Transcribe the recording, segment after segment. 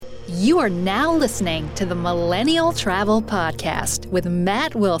You are now listening to the Millennial Travel Podcast with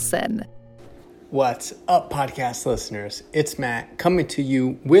Matt Wilson. What's up, podcast listeners? It's Matt coming to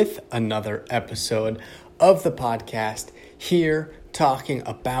you with another episode of the podcast, here talking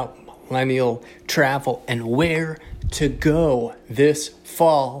about millennial travel and where to go this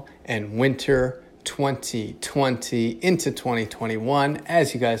fall and winter 2020 into 2021.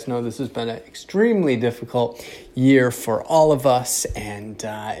 As you guys know, this has been an extremely difficult year for all of us. And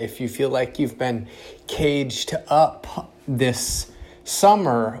if you feel like you've been caged up this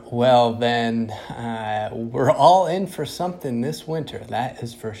summer, well, then we're all in for something this winter. That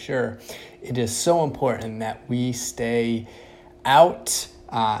is for sure. It is so important that we stay out,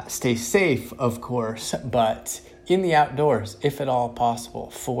 stay safe, of course, but in the outdoors, if at all possible,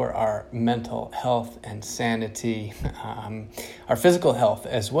 for our mental health and sanity. Our physical health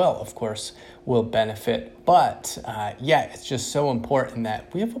as well, of course, will benefit. But it's just so important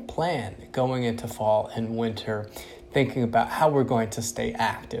that we have a plan going into fall and winter. Thinking about how we're going to stay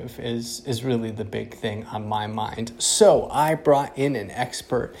active is really the big thing on my mind. So I brought in an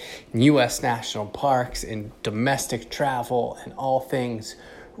expert in U.S. national parks, in domestic travel, and all things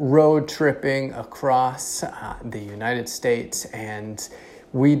road tripping across the United States, and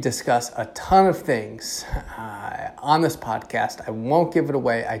we discuss a ton of things on this podcast. I won't give it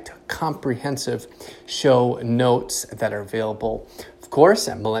away. I took comprehensive show notes that are available, of course,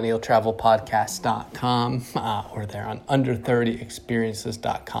 at millennialtravelpodcast.com or there on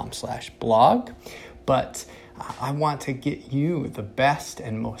under30experiences.com/blog. But I want to get you the best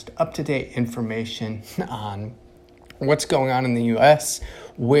and most up-to-date information on what's going on in the U.S.,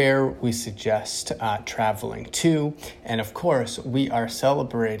 where we suggest traveling to. And of course, we are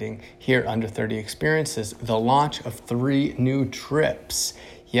celebrating here Under 30 Experiences the launch of 3 new trips.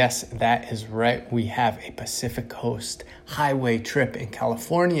 Yes, that is right. We have a Pacific Coast Highway trip in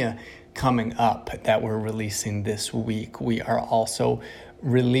California coming up that we're releasing this week. We are also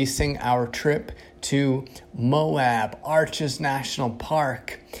releasing our trip to Moab, Arches National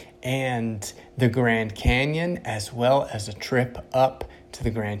Park, and the Grand Canyon, as well as a trip up to the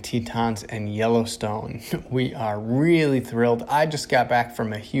Grand Tetons and Yellowstone. We are really thrilled. I just got back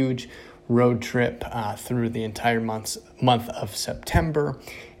from a huge road trip through the entire month of September,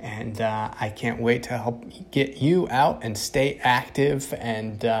 and I can't wait to help get you out and stay active.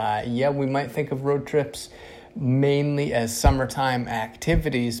 And we might think of road trips mainly as summertime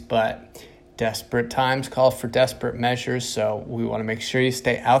activities, but desperate times call for desperate measures, so we want to make sure you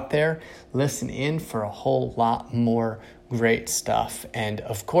stay out there, listen in for a whole lot more great stuff. And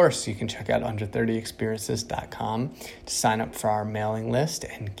of course, you can check out under30experiences.com to sign up for our mailing list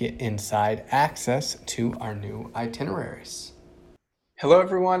and get inside access to our new itineraries. Hello,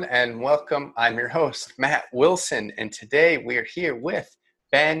 everyone, and welcome. I'm your host, Matt Wilson, and today we are here with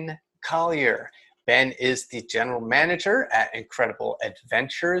Ben Collier. Ben is the general manager at Incredible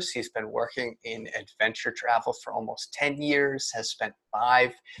Adventures. He's been working in adventure travel for almost 10 years, has spent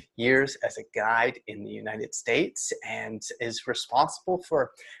 5 years as a guide in the United States, and is responsible for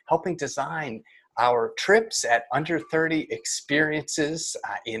helping design our trips at Under 30 Experiences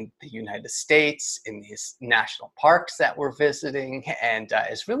in the United States, in these national parks that we're visiting, and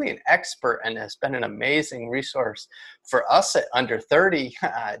is really an expert and has been an amazing resource for us at Under 30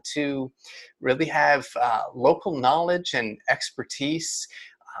 to really have local knowledge and expertise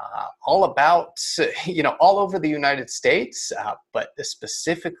all about, all over the United States, but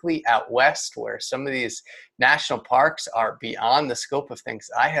specifically out west, where some of these national parks are beyond the scope of things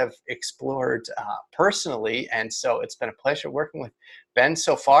I have explored personally. And so it's been a pleasure working with Ben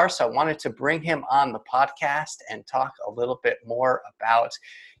so far. So I wanted to bring him on the podcast and talk a little bit more about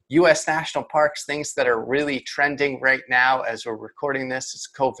U.S. national parks, things that are really trending right now as we're recording this. It's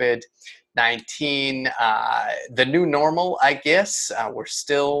COVID-19, the new normal, I guess. We're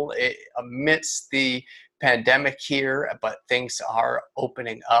still amidst the pandemic here, but things are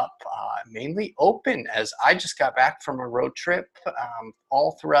opening up, mainly open as I just got back from a road trip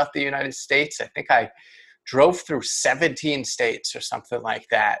all throughout the United States. I think I drove through 17 states or something like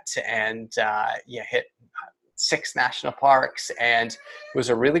that, and hit 6 national parks, and it was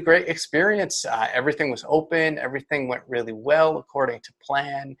a really great experience. Everything was open. Everything went really well according to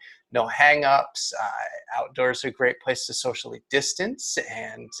plan. No hang-ups. Outdoors are a great place to socially distance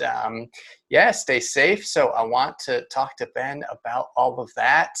and stay safe. So I want to talk to Ben about all of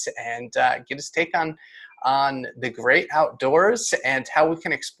that and get his take on the great outdoors and how we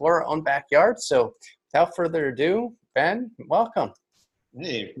can explore our own backyard. So without further ado, Ben, welcome.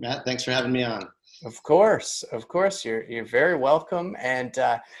 Hey, Matt, thanks for having me on. Of course, you're very welcome. And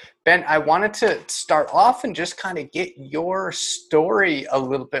Ben, I wanted to start off and just kind of get your story a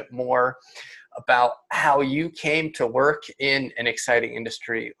little bit more about how you came to work in an exciting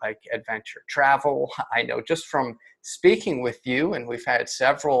industry like adventure travel. I know just from speaking with you, and we've had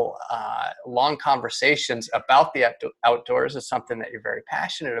several long conversations about the outdoors, is something that you're very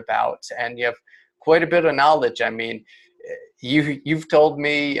passionate about, and you have quite a bit of knowledge. I mean, you've told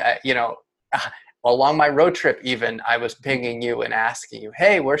me, along my road trip, even, I was pinging you and asking you,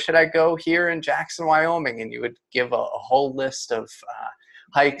 hey, where should I go here in Jackson, Wyoming? And you would give a whole list of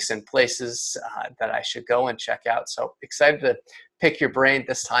hikes and places that I should go and check out. So excited to pick your brain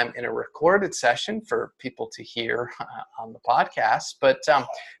this time in a recorded session for people to hear on the podcast. But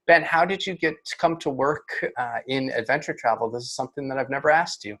Ben, how did you come to work in adventure travel? This is something that I've never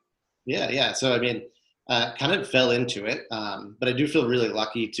asked you. Yeah. So, I mean, kind of fell into it, but I do feel really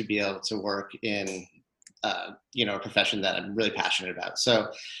lucky to be able to work in, a profession that I'm really passionate about. So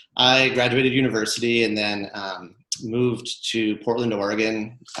I graduated university and then moved to Portland,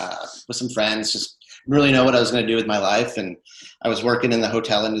 Oregon with some friends, just didn't really know what I was going to do with my life. And I was working in the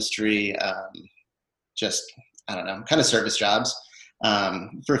hotel industry, kind of service jobs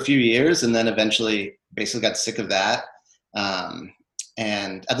for a few years, and then eventually basically got sick of that.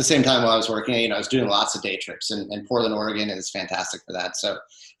 And at the same time while I was working, I was doing lots of day trips, and Portland, Oregon is fantastic for that. So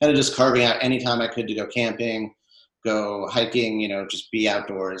kind of just carving out any time I could to go camping, go hiking, just be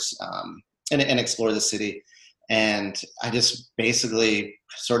outdoors and explore the city. And I just basically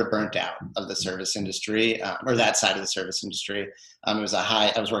sort of burnt out of the service industry, or that side of the service industry. I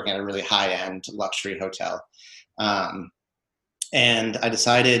was working at a really high-end luxury hotel. And I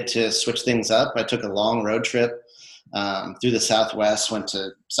decided to switch things up. I took a long road trip through the Southwest, went to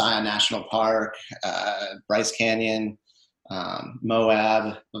Zion National Park, Bryce Canyon,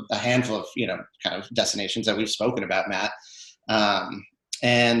 Moab, a handful of, kind of destinations that we've spoken about, Matt.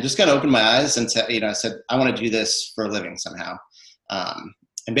 And just kind of opened my eyes and said, I said, I want to do this for a living somehow.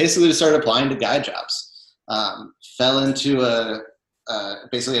 And basically just started applying to guide jobs. Fell into a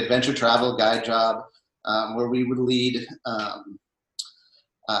basically adventure travel guide job where we would lead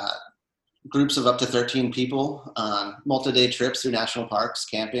groups of up to 13 people on multi-day trips through national parks,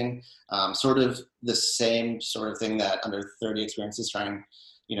 camping, sort of the same sort of thing that Under 30 Experience is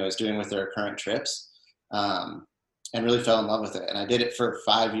doing with their current trips, and really fell in love with it. And I did it for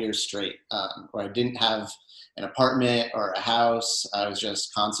 5 years straight, where I didn't have an apartment or a house. I was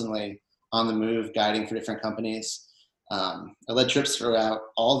just constantly on the move, guiding for different companies. I led trips throughout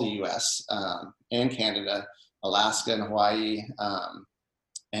all the U.S. And Canada, Alaska and Hawaii,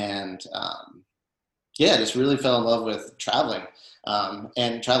 just really fell in love with traveling,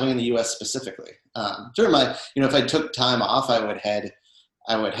 and traveling in the U.S. specifically. During my, if I took time off, I would head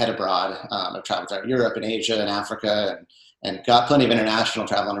abroad. I've traveled throughout Europe and Asia and Africa, and got plenty of international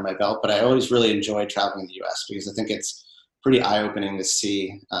travel under my belt. But I always really enjoyed traveling in the U.S. because I think it's pretty eye-opening to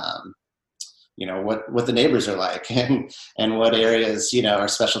see, what the neighbors are like and what areas, are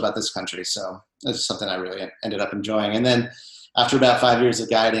special about this country. So it's something I really ended up enjoying. And then after about 5 years of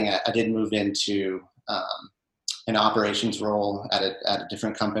guiding, I did move into an operations role at a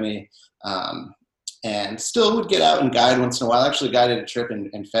different company, and still would get out and guide once in a while. I actually guided a trip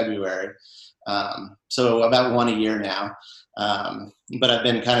in February, so about one a year now. But I've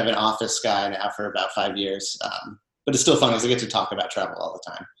been kind of an office guy now for about 5 years. But it's still fun because I get to talk about travel all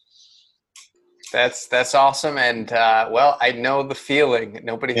the time. That's awesome. And I know the feeling.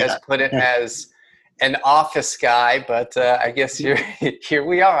 Nobody has put it as an office guy, but I guess here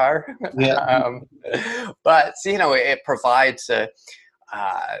we are. Yeah. But it provides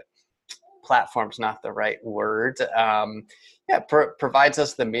platform's not the right word. Provides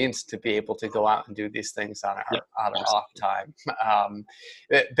us the means to be able to go out and do these things on our off time.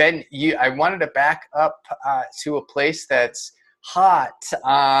 Ben, I wanted to back up to a place that's hot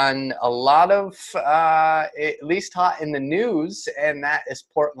on a lot of, at least hot in the news, and that is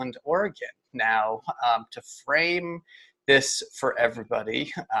Portland, Oregon. Now, to frame this for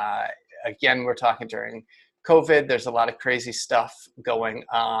everybody, again, we're talking during COVID. There's a lot of crazy stuff going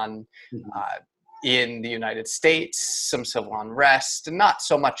on in the United States, some civil unrest, not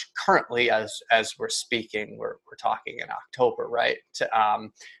so much currently as we're speaking. We're talking in October, right?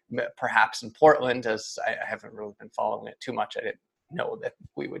 Perhaps in Portland, as I haven't really been following it too much. I didn't know that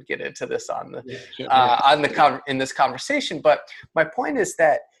we would get into this in this conversation. But my point is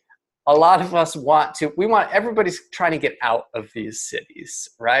that a lot of us everybody's trying to get out of these cities,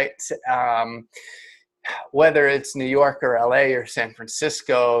 right? Whether it's New York or LA or San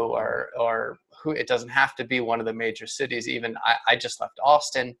Francisco or it doesn't have to be one of the major cities. Even I just left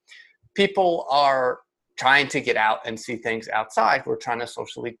Austin, people are trying to get out and see things outside. We're trying to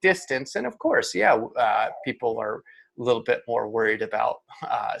socially distance. And of course, people are a little bit more worried about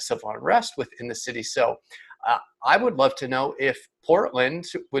civil unrest within the city. So I would love to know if Portland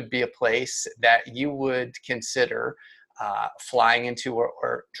would be a place that you would consider flying into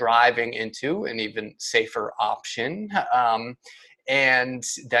or driving into, an even safer option. And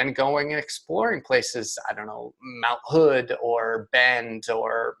then going and exploring places, I don't know, Mount Hood or Bend,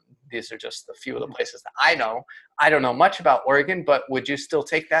 or these are just a few of the places that I know. I don't know much about Oregon, but would you still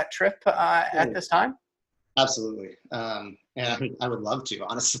take that trip at this time? Absolutely. And I would love to,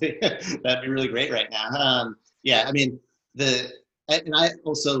 honestly. That'd be really great right now. I mean, and I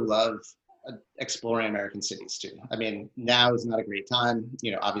also love exploring American cities too. I mean, now is not a great time,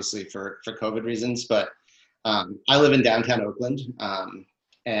 obviously for COVID reasons, but I live in downtown Oakland,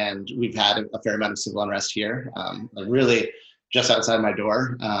 and we've had a fair amount of civil unrest here, really just outside my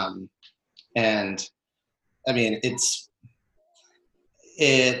door. And I mean, it's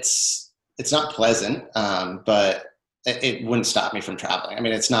not pleasant, but it wouldn't stop me from traveling. I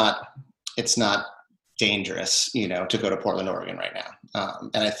mean, it's not dangerous, to go to Portland, Oregon right now.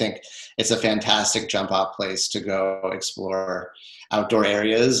 And I think it's a fantastic jump off place to go explore outdoor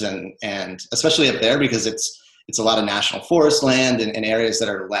areas, and especially up there because it's a lot of national forest land and areas that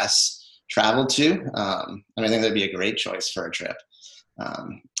are less traveled to. And I think that'd be a great choice for a trip.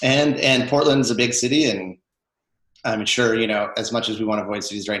 And Portland's a big city, and I'm sure, as much as we want to avoid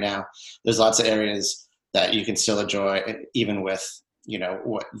cities right now, there's lots of areas that you can still enjoy, even with,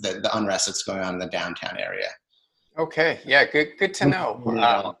 what the unrest that's going on in the downtown area. Okay. Yeah. Good to know.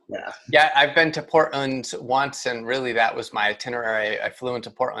 I've been to Portland once, and really that was my itinerary. I flew into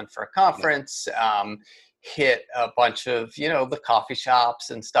Portland for a conference, hit a bunch of, the coffee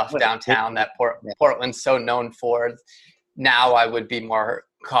shops and stuff downtown that Portland's so known for. Now I would be more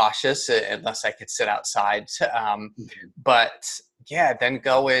cautious unless I could sit outside. But then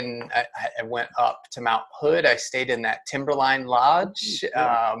I went up to Mount Hood. I stayed in that Timberline Lodge. It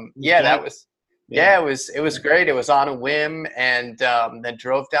was great. It was on a whim, and then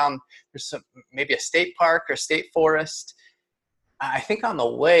drove down. There's maybe a state park or state forest. I think on the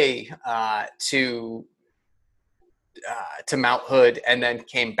way to Mount Hood, and then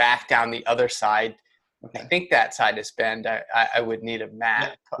came back down the other side. Okay. I think that side is Bend. I would need a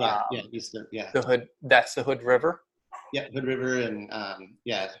map. The Hood. That's the Hood River. Yeah, Hood River, and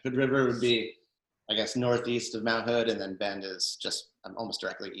Hood River would be, I guess, northeast of Mount Hood, and then Bend is just almost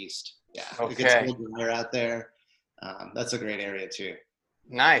directly east. Yeah, okay. It gets a little drier out there. That's a great area too.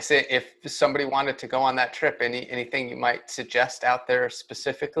 Nice. If somebody wanted to go on that trip, anything you might suggest out there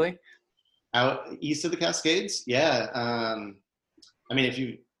specifically? Out east of the Cascades, I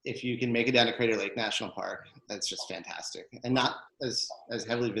mean, if you can make it down to Crater Lake National Park, that's just fantastic, and not as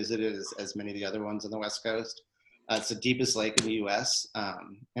heavily visited as many of the other ones on the West Coast. It's the deepest lake in the U.S.,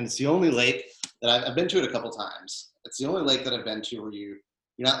 and it's the only lake that I've been to it a couple times. It's the only lake that I've been to where you're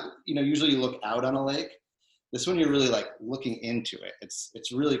not, usually you look out on a lake. This one, you're really like looking into it.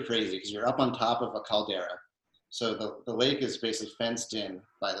 It's really crazy because you're up on top of a caldera. So the lake is basically fenced in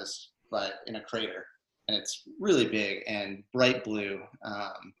in a crater, and it's really big and bright blue.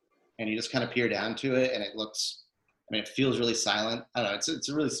 And you just kind of peer down to it, and it feels really silent. I don't know. It's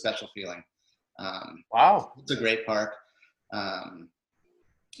a really special feeling. Wow. It's a great park. And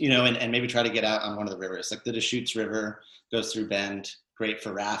maybe try to get out on one of the rivers. Like the Deschutes River goes through Bend. Great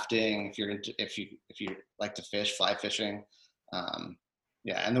for rafting if you like to fish, fly fishing.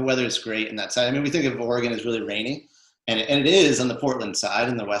 And the weather is great in that side. I mean, we think of Oregon as really rainy, and it is on the Portland side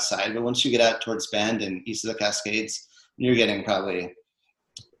and the west side. But once you get out towards Bend and east of the Cascades, you're getting probably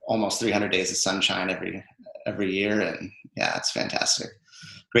almost 300 days of sunshine every year, and it's fantastic.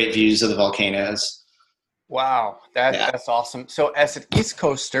 Great views of the volcanoes. Wow, that's awesome. So as an East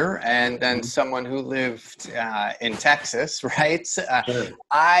Coaster and then someone who lived in Texas, right? Sure.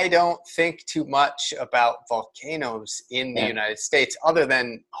 I don't think too much about volcanoes in the United States other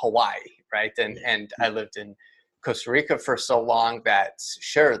than Hawaii, right? And I lived in Costa Rica for so long that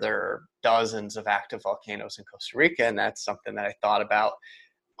sure, there are dozens of active volcanoes in Costa Rica, and that's something that I thought about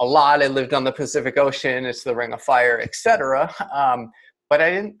a lot. I lived on the Pacific Ocean. It's the Ring of Fire, etc. But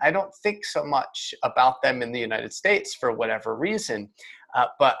I don't think so much about them in the United States for whatever reason.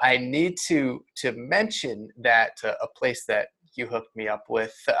 But I need to mention that a place that you hooked me up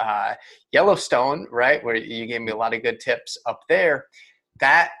with, Yellowstone, right, where you gave me a lot of good tips up there.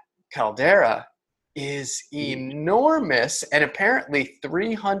 That caldera is enormous, and apparently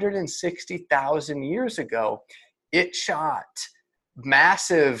 360,000 years ago, it shot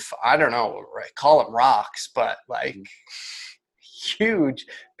massive, I don't know, call them rocks, but like huge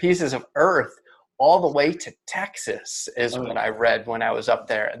pieces of earth all the way to Texas is what I read when I was up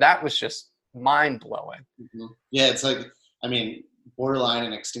there. That was just mind blowing. Mm-hmm. Yeah, it's like, I mean, borderline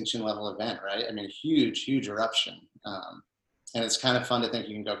an extinction level event, right? I mean, huge, huge eruption. And it's kind of fun to think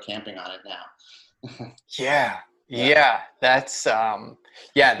you can go camping on it now. Yeah, that's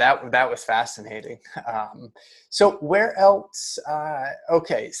that was fascinating. So where else?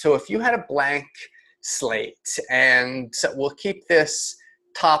 Okay, so if you had a blank slate, and so we'll keep this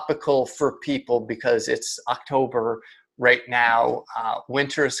topical for people because it's October right now.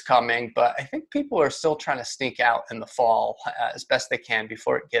 Winter's coming, but I think people are still trying to sneak out in the fall as best they can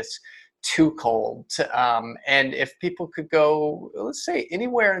before it gets too cold. And if people could go, let's say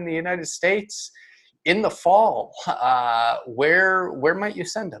anywhere in the United States in the fall, where might you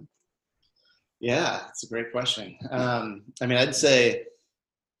send them? Yeah, it's a great question. I mean, I'd say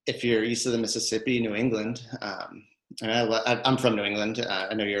if you're east of the Mississippi, New England, and I'm from New England.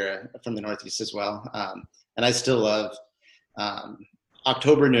 I know you're from the Northeast as well. And I still love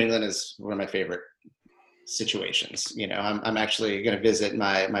October. New England is one of my favorite situations. You know, I'm actually going to visit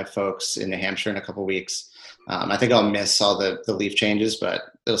my folks in New Hampshire in a couple weeks. I think I'll miss all the leaf changes, but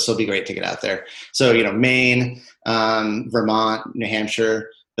it'll still be great to get out there. So, you know, Maine, Vermont, New Hampshire,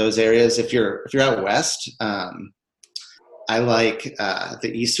 those areas. If you're out west, I like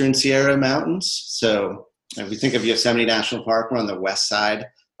the Eastern Sierra Mountains. So if you think of Yosemite National Park, we're on the west side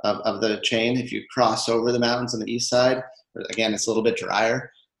of the chain. If you cross over the mountains on the east side, again, it's a little bit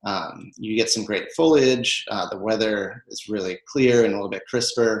drier. You get some great foliage. The weather is really clear and a little bit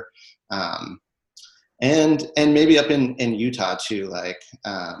crisper. And maybe up in Utah too, like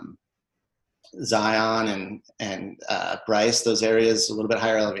Zion and Bryce, those areas, a little bit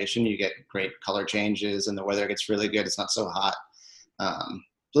higher elevation, you get great color changes and the weather gets really good. It's not so hot.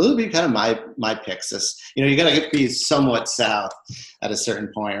 So those would be kind of my picks. You know, you got to be somewhat south at a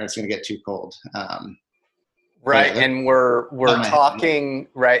certain point or it's going to get too cold. Right. And we're talking,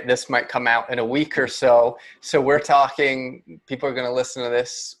 right, this might come out in a week or so. So we're talking, people are going to listen to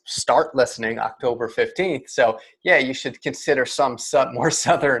this, start listening October 15th. So yeah, you should consider some more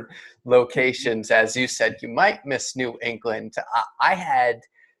southern locations. As you said, you might miss New England. I had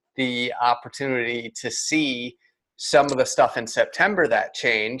the opportunity to see some of the stuff in September that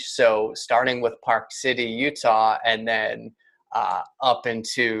changed. So starting with Park City, Utah, and then up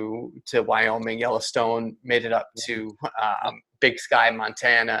into Wyoming, Yellowstone, made it up to Big Sky,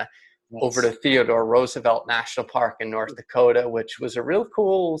 Montana, over to Theodore Roosevelt National Park in North Dakota, which was a real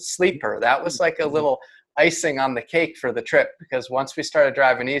cool sleeper. That was like a little icing on the cake for the trip, because once we started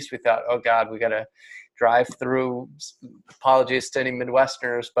driving east, we thought, oh God, we got to drive through, apologies to any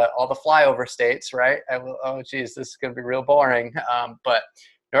Midwesterners, but all the flyover states, right? Oh geez, this is going to be real boring. But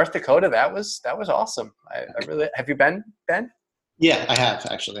North Dakota, that was awesome. I really, have you been, Ben? Yeah, I have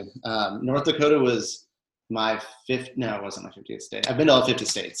actually. North Dakota was my it wasn't my 50th state. I've been to all 50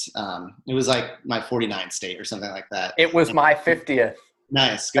 states. It was like my 49th state or something like that. It was my 50th.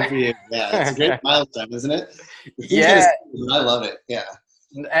 Nice. Good for you. Yeah, it's a great milestone, isn't it? Yeah. I love it. Yeah.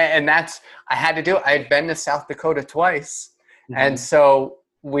 And I had to do it. I had been to South Dakota twice. Mm-hmm. And so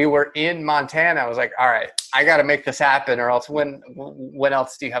we were in Montana. I was like, all right, I got to make this happen, or else when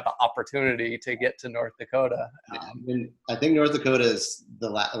else do you have the opportunity to get to North Dakota? I think North Dakota is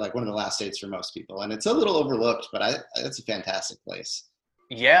like one of the last states for most people, and it's a little overlooked, but it's a fantastic place.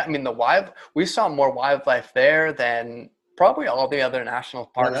 Yeah, I mean we saw more wildlife there than probably all the other national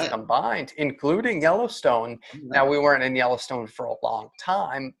parks combined, including Yellowstone. Right. Now, we weren't in Yellowstone for a long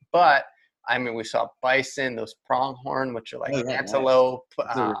time, but I mean, we saw bison, those pronghorn, which are like antelope,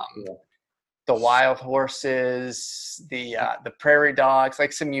 the wild horses, the prairie dogs,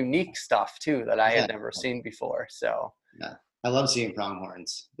 like some unique stuff too that I had never seen before. So yeah, I love seeing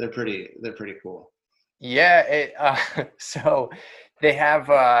pronghorns. They're pretty cool. Yeah. So they have,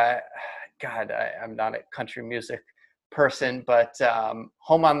 God, I'm not a country music person, but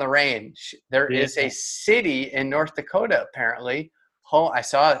Home on the Range. There is a city in North Dakota, apparently. I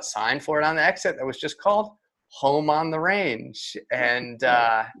saw a sign for it on the exit that was just called Home on the Range. And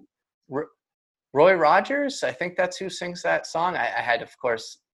Roy Rogers, I think that's who sings that song. I had to, of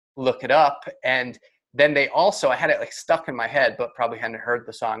course, look it up. And then they also, I had it like stuck in my head, but probably hadn't heard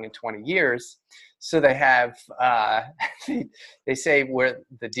the song in 20 years. So they have, they say where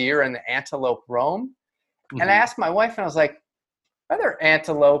the deer and the antelope roam. Mm-hmm. And I asked my wife, and I was like, are there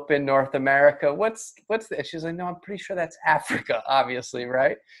antelope in North America? What's that? She's like, no, I'm pretty sure that's Africa, obviously,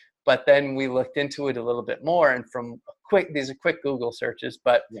 right? But then we looked into it a little bit more, and these are quick Google searches,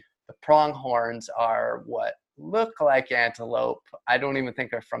 but the pronghorns are what look like antelope. I don't even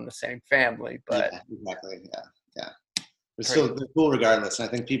think they're from the same family, but exactly. Yeah. they're cool regardless. And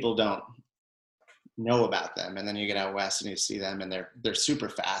I think people don't know about them. And then you get out west and you see them, and they're super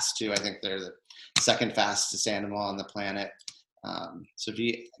fast too. I think they're the second fastest animal on the planet. So if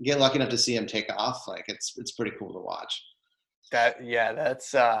you get lucky enough to see them take off, like it's pretty cool to watch. It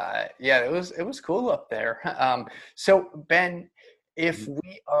was cool up there. So Ben, if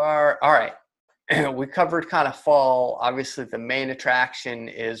we are all right, we covered kind of fall. Obviously, the main attraction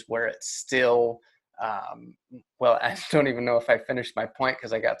is where it's still. Well, I don't even know if I finished my point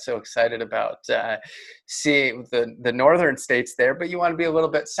because I got so excited about seeing the northern states there. But you want to be a little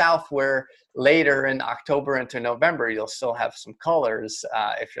bit south, where later in October into November, you'll still have some colors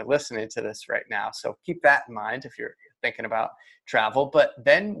if you're listening to this right now. So keep that in mind if you're thinking about travel. But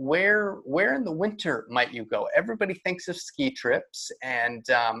then where in the winter might you go? Everybody thinks of ski trips, and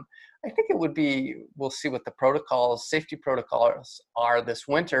I think it would be, we'll see what the safety protocols are this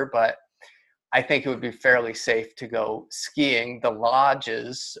winter, but I think it would be fairly safe to go skiing. The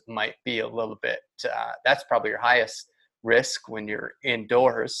lodges might be a little bit, that's probably your highest risk when you're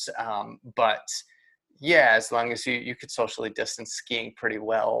indoors. But yeah, as long as you could socially distance skiing pretty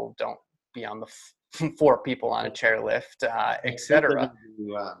well, don't be on the 4 people on a chairlift, etc.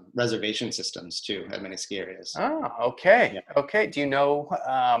 Reservation systems too at many ski areas. Oh, okay. Yeah. Okay. Do you know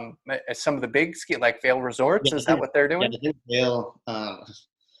some of the big ski, like Vail Resorts? Is that what they're doing? Yeah, I think Vail,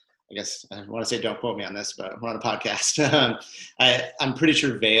 I guess I want to say don't quote me on this, but we're on a podcast. I'm pretty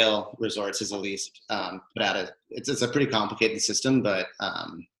sure Vail Resorts is at least put out it's a pretty complicated system, but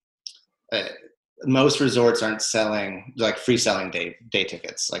most resorts aren't selling like free selling day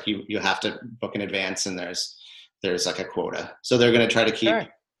tickets. Like you have to book in advance, and there's like a quota. So they're going to try to keep,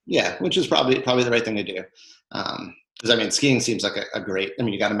 which is probably the right thing to do. Because I mean, skiing seems like a great. I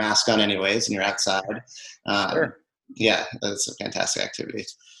mean, you got a mask on anyways, and you're outside. Sure. Yeah, that's a fantastic activity.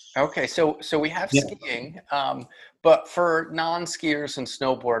 Okay, so we have skiing, but for non-skiers and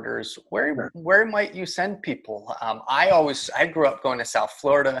snowboarders, where might you send people? I grew up going to South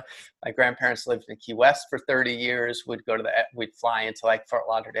Florida. My grandparents lived in Key West for 30 years. We'd fly into like Fort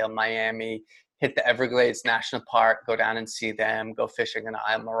Lauderdale, Miami, hit the Everglades National Park, go down and see them, go fishing in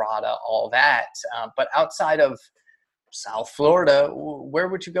Islamorada, all that. But outside of South Florida, where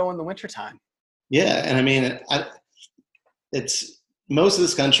would you go in the wintertime? Yeah, and I mean, most of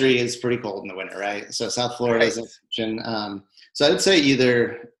this country is pretty cold in the winter, right? So South Florida is an option. So I would say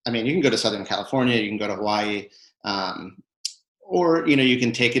either, I mean, you can go to Southern California, you can go to Hawaii, or, you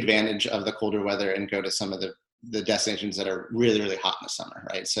can take advantage of the colder weather and go to some of the destinations that are really, really hot in the summer,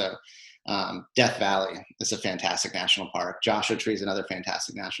 right? So Death Valley is a fantastic national park. Joshua Tree is another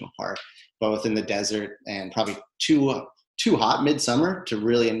fantastic national park, both in the desert and probably too hot midsummer to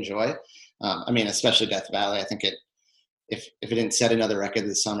really enjoy. I mean, especially Death Valley, I think if it didn't set another record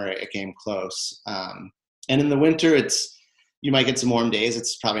this summer, it came close. And in the winter, you might get some warm days.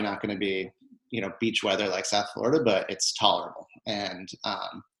 It's probably not going to be, beach weather like South Florida, but it's tolerable. And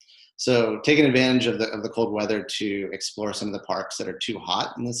so taking advantage of the cold weather to explore some of the parks that are too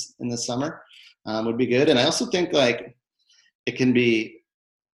hot in the summer would be good. And I also think like it can be,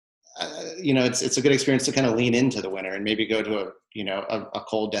 it's a good experience to kind of lean into the winter and maybe go to a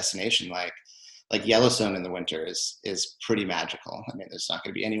cold destination like Yellowstone in the winter is pretty magical. I mean, there's not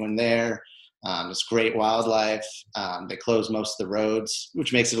going to be anyone there. There's great wildlife. They close most of the roads,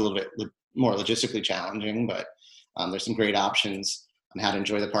 which makes it a little bit more logistically challenging, but there's some great options on how to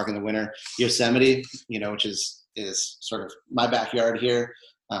enjoy the park in the winter. Yosemite, which is sort of my backyard here.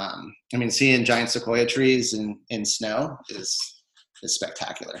 I mean, seeing giant sequoia trees in snow is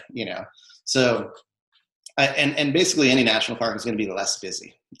spectacular, So, and basically any national park is going to be less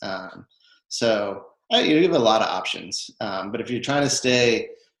busy. So you have a lot of options, but if you're trying to stay,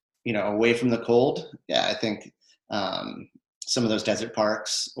 away from the cold, I think some of those desert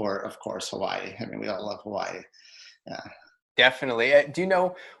parks, or of course Hawaii. I mean, we all love Hawaii. Yeah, definitely. Do you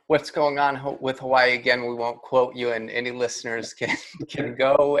know what's going on with Hawaii? Again, we won't quote you, and any listeners can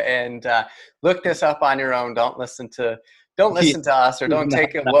go and look this up on your own. Don't listen to us, or don't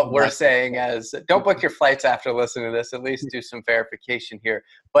take what we're saying as, don't book your flights after listening to this. At least do some verification here.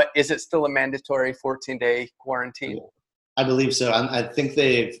 But is it still a mandatory 14-day quarantine? I believe so. I think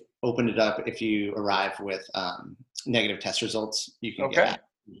they've opened it up. If you arrive with negative test results, you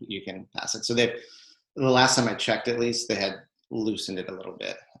can pass it. So the last time I checked, at least, they had loosened it a little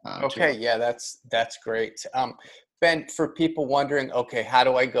bit. That's great. Ben, for people wondering, okay, how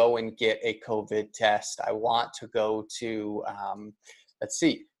do I go and get a COVID test? I want to go to,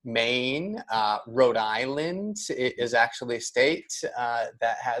 Maine. Rhode Island is actually a state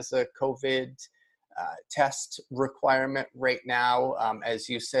that has a COVID test requirement right now? As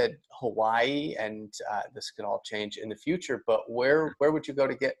you said, Hawaii, and this could all change in the future, but where would you go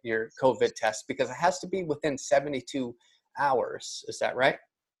to get your COVID test? Because it has to be within 72 hours. Is that right?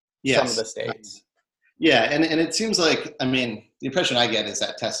 Yes. Some of the states. Yeah, and it seems like, I mean, the impression I get is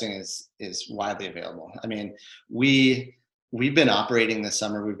that testing is widely available. I mean, we've been operating this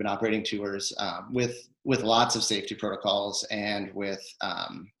summer. We've been operating tours with lots of safety protocols and with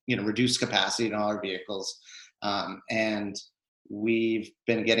reduced capacity in all our vehicles, and we've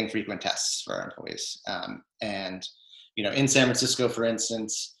been getting frequent tests for our employees. And in San Francisco, for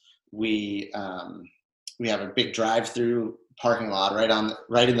instance, we have a big drive-through parking lot right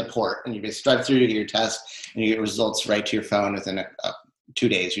in the port, and you just drive through to get your test, and you get results right to your phone within 2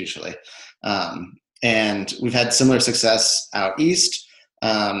 days usually. And we've had similar success out east,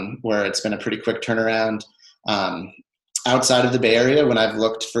 where it's been a pretty quick turnaround. Outside of the Bay Area, when I've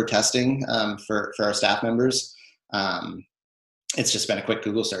looked for testing for our staff members, it's just been a quick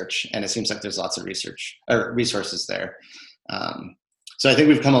Google search, and it seems like there's lots of research or resources there. So I think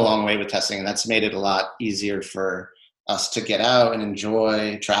we've come a long way with testing, and that's made it a lot easier for us to get out and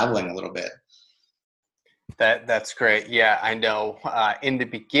enjoy traveling a little bit. That's great. Yeah, I know. In the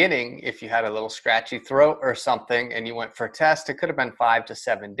beginning, if you had a little scratchy throat or something and you went for a test, it could have been 5 to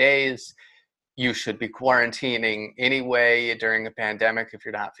 7 days. You should be quarantining anyway during a pandemic if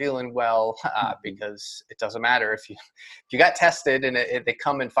you're not feeling well, because it doesn't matter if you got tested and they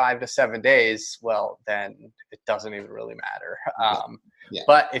come in 5 to 7 days. Well, then it doesn't even really matter. Yeah.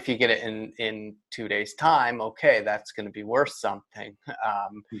 But if you get it in 2 days' time, okay, that's going to be worth something.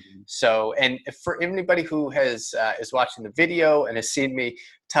 So, and for anybody who is watching the video and has seen me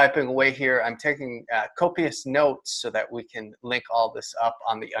typing away here, I'm taking copious notes so that we can link all this up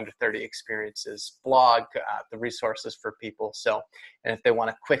on the Under 30 Experiences blog, the resources for people. So, and if they want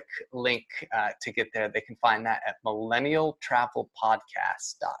a quick link to get there, they can find that at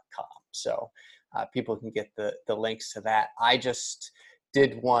millennialtravelpodcast.com. So people can get the links to that. I just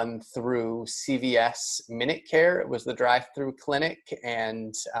did one through CVS Minute Care. It was the drive-through clinic,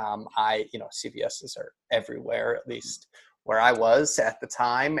 and CVSs are everywhere, at least where I was at the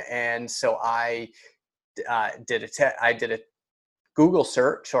time. And so I did a Google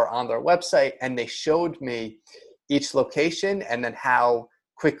search or on their website, and they showed me each location and then how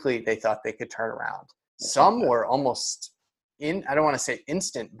quickly they thought they could turn around. Some were almost I don't want to say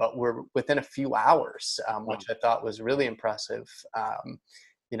instant, but we're within a few hours, which I thought was really impressive.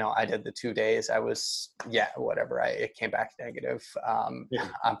 I did the 2 days. I was, whatever. It came back negative. I'm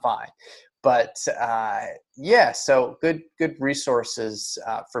fine. But so good resources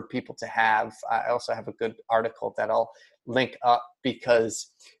for people to have. I also have a good article that I'll link up,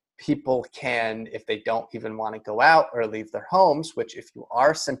 because people can, if they don't even want to go out or leave their homes, which if you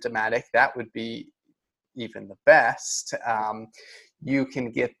are symptomatic, that would be even the best, you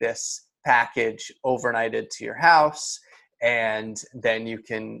can get this package overnighted to your house, and then you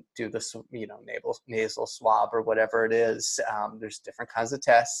can do this, nasal swab or whatever it is. There's different kinds of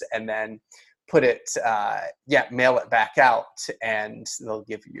tests, and then put it, mail it back out, and they'll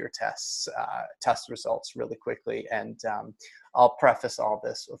give you your test results really quickly. And I'll preface all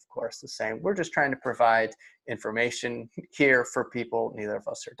this, of course, the same. We're just trying to provide information here for people. Neither of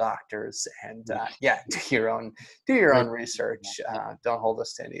us are doctors, and do your own research. Don't hold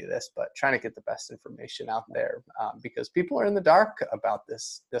us to any of this, but trying to get the best information out there, because people are in the dark about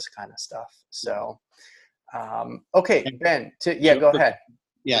this kind of stuff. So, okay, Ben, go ahead.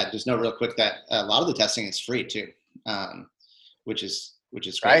 Yeah, just know real quick that a lot of the testing is free too, which is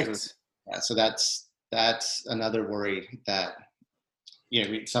great. Right. Yeah, so that's another worry that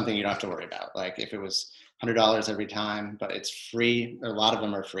something you don't have to worry about. Like if it was $100 every time, but it's free. A lot of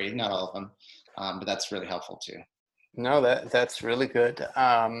them are free, not all of them, but that's really helpful too. No, that's really good.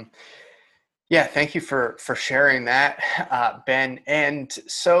 Thank you for sharing that, Ben. And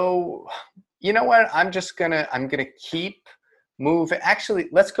so, you know what? I'm gonna keep moving. Actually,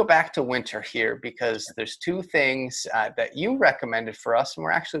 let's go back to winter here, because there's two things that you recommended for us, and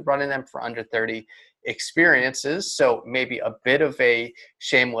we're actually running them for Under 30 Experiences. So maybe a bit of a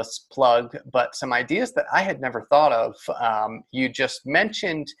shameless plug, but some ideas that I had never thought of. You just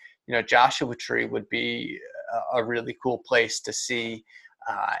mentioned, Joshua Tree would be a really cool place to see,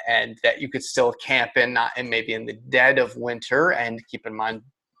 and that you could still camp in, and maybe in the dead of winter. And keep in mind,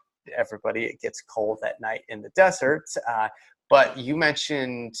 everybody, it gets cold at night in the desert. But you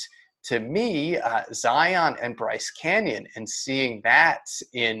mentioned to me Zion and Bryce Canyon, and seeing that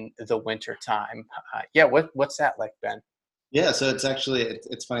in the winter time. What's that like, Ben? Yeah, so it's actually,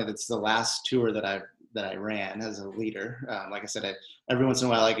 it's funny. That's the last tour that I've that I ran as a leader. Like I said, every once in a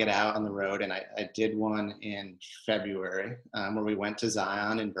while I get out on the road, and I did one in February where we went to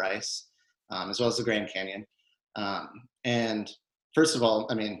Zion and Bryce, as well as the Grand Canyon. And first of all,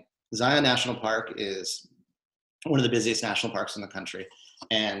 I mean, Zion National Park is one of the busiest national parks in the country.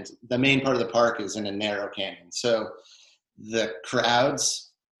 And the main part of the park is in a narrow canyon. So the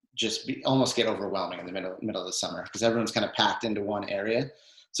crowds just almost get overwhelming in the middle of the summer because everyone's kind of packed into one area.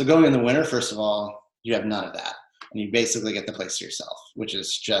 So going in the winter, first of all, you have none of that. And you basically get the place to yourself, which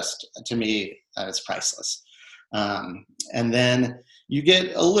is just, to me, it's priceless. And then you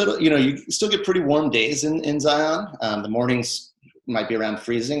get a little, you still get pretty warm days in Zion. The mornings might be around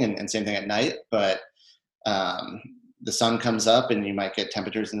freezing and same thing at night, but the sun comes up and you might get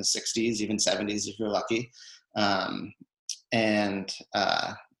temperatures in the 60s, even 70s if you're lucky. And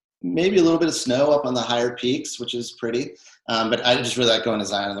maybe a little bit of snow up on the higher peaks, which is pretty. But I just really like going to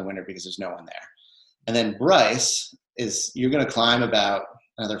Zion in the winter because there's no one there. And then Bryce you're going to climb about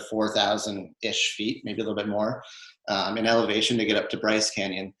another 4,000-ish feet, maybe a little bit more, in elevation to get up to Bryce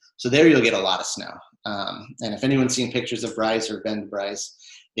Canyon. So there you'll get a lot of snow. And if anyone's seen pictures of Bryce or been to Bryce,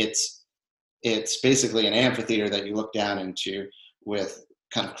 it's basically an amphitheater that you look down into with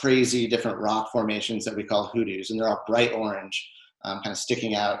kind of crazy different rock formations that we call hoodoos, and they're all bright orange, kind of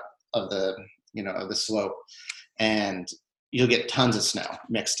sticking out of the slope. And you'll get tons of snow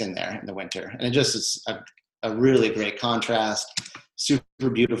mixed in there in the winter. And it just is a really great contrast, super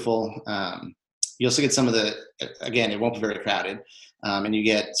beautiful. You also get some of again, it won't be very crowded. And you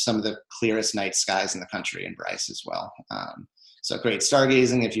get some of the clearest night skies in the country in Bryce as well. So great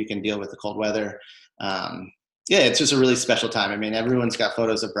stargazing if you can deal with the cold weather. Yeah, it's just a really special time. I mean, everyone's got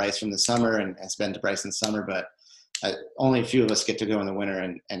photos of Bryce from the summer and has been to Bryce in the summer, but only a few of us get to go in the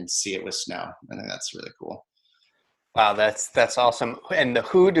winter and see it with snow. I think that's really cool. Wow, that's awesome. And the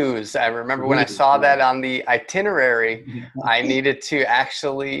hoodoos, I remember when I saw that on the itinerary, I needed to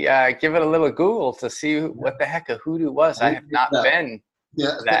actually give it a little Google to see what the heck a hoodoo was. I have not been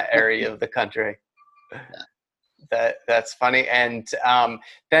to that area of the country. That's funny. And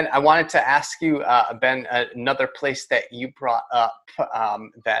then I wanted to ask you, Ben, another place that you brought up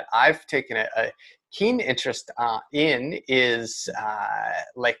that I've taken a keen interest in is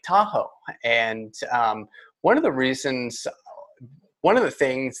Lake Tahoe. And one of the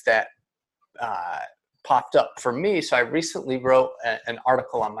things that popped up for me, so I recently wrote an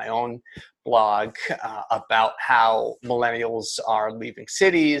article on my own blog about how millennials are leaving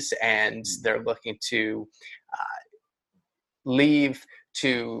cities and they're looking to leave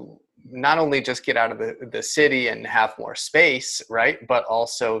to not only just get out of the city and have more space, right, but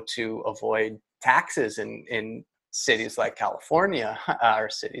also to avoid taxes in cities like California, or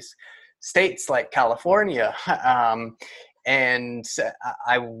states like California. And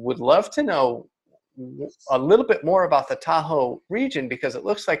I would love to know a little bit more about the Tahoe region, because it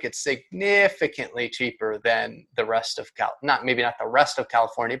looks like it's significantly cheaper than the rest of maybe not the rest of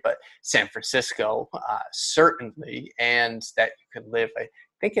California, but San Francisco, certainly. And that you could live, I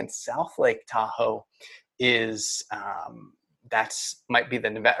think, in South Lake Tahoe is, might be the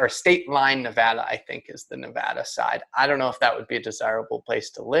Nevada, or State Line, Nevada, I think is the Nevada side. I don't know if that would be a desirable place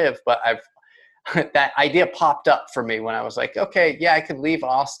to live, but that idea popped up for me when I was like, okay, yeah, I could leave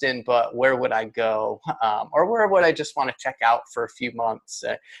Austin, but where would I go? Or where would I just want to check out for a few months?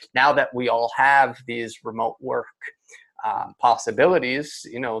 Now that we all have these remote work possibilities,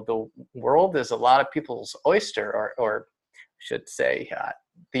 the world is a lot of people's oyster, or should say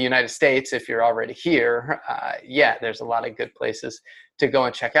the United States, if you're already here. There's a lot of good places to go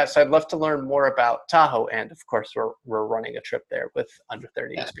and check out. So I'd love to learn more about Tahoe. And of course, we're running a trip there with Under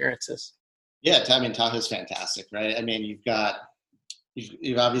 30 Experiences. Yeah, I mean, Tahoe's fantastic, right? I mean,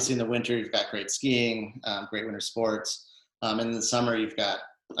 you've obviously in the winter, you've got great skiing, great winter sports. And in the summer, you've got,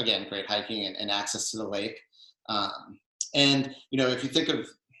 again, great hiking and access to the lake. And, if you think of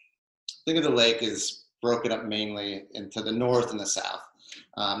the lake is broken up mainly into the north and the south.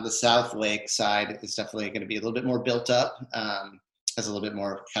 The South Lake side is definitely going to be a little bit more built up, has a little bit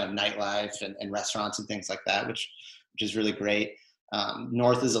more kind of nightlife and restaurants and things like that, which is really great.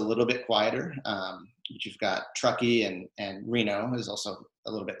 North is a little bit quieter, but you've got Truckee and Reno is also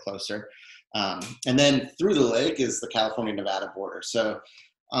a little bit closer. And then through the lake is the California-Nevada border. So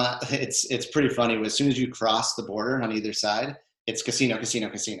it's pretty funny. As soon as you cross the border on either side, it's casino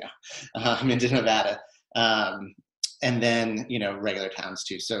into Nevada. And then, regular towns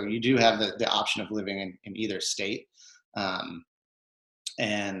too. So you do have the option of living in either state.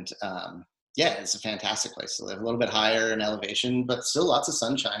 Yeah, it's a fantastic place to live. A little bit higher in elevation, but still lots of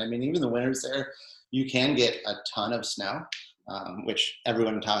sunshine. I mean, even the winters there, you can get a ton of snow. which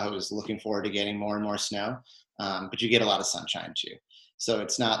everyone in Tahoe is looking forward to getting more and more snow. But you get a lot of sunshine too. So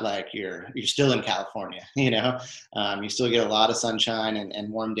it's not like you're still in California, you know. You still get a lot of sunshine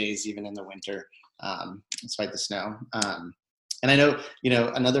and warm days even in the winter, despite the snow. And I know, you know,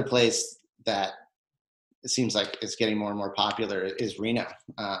 another place that it seems like is getting more and more popular is Reno,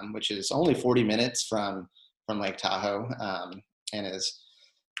 which is only 40 minutes from Lake Tahoe, and is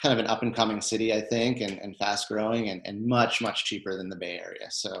kind of an up and coming city, I think, and fast growing and much, much cheaper than the Bay Area.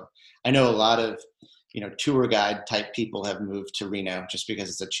 So I know a lot of, you know, tour guide type people have moved to Reno just because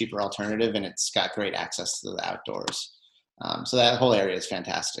it's a cheaper alternative and it's got great access to the outdoors. So that whole area is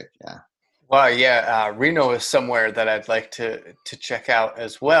fantastic. Yeah. Well, yeah, Reno is somewhere that I'd like to check out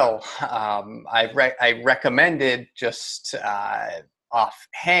as well. I recommended just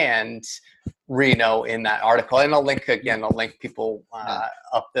offhand Reno in that article, and I'll link people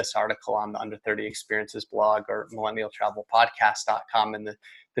up this article on the Under 30 Experiences blog or millennialtravelpodcast.com in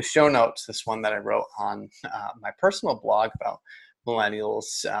the show notes. This one that I wrote on my personal blog about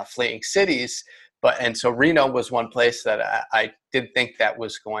millennials fleeing cities. And so Reno was one place that I did think that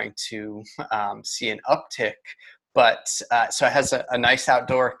was going to see an uptick. But so it has a nice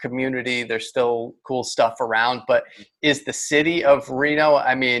outdoor community. There's still cool stuff around. But is the city of Reno,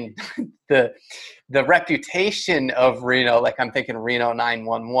 I mean, the reputation of Reno, like I'm thinking Reno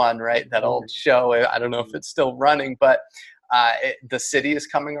 911, right? That old show. I don't know if it's still running, but the city is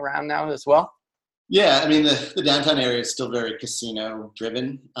coming around now as well. Yeah, I mean, the downtown area is still very casino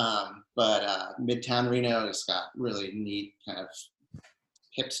driven, but Midtown Reno has got really neat kind of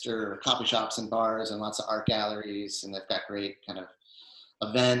hipster coffee shops and bars and lots of art galleries, and they've got great kind of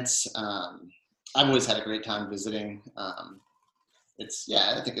events. I've always had a great time visiting.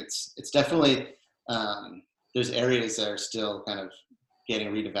 I think it's definitely, there's areas that are still kind of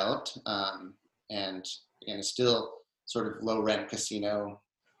getting redeveloped, and again, it's still sort of low rent casino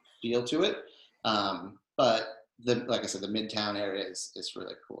feel to it. But like I said, the Midtown area is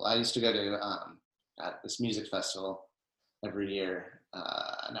really cool. I used to go to this music festival every year.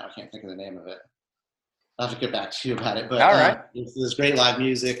 Now I can't think of the name of it. I'll have to get back to you about it. But all right, there's great live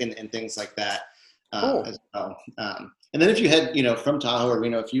music and things like that cool. As well. And then if you head, you know, from Tahoe or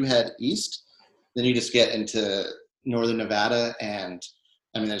Reno, if you head east, then you just get into northern Nevada, and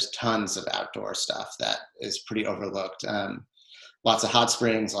I mean, there's tons of outdoor stuff that is pretty overlooked. Lots of hot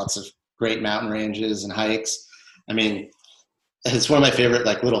springs, lots of great mountain ranges and hikes. I mean, it's one of my favorite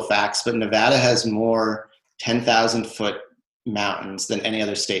like little facts, but Nevada has more 10,000 foot mountains than any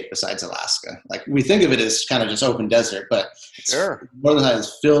other state besides Alaska. Like we think of it as kind of just open desert, but sure, Northern Nevada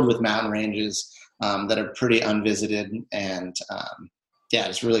is filled with mountain ranges that are pretty unvisited, and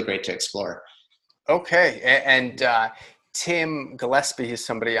it's really great to explore. Okay, and Tim Gillespie is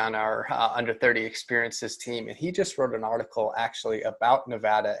somebody on our Under 30 Experiences team, and he just wrote an article actually about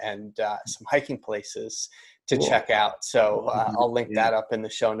Nevada and some hiking places to check out. So I'll link that up in the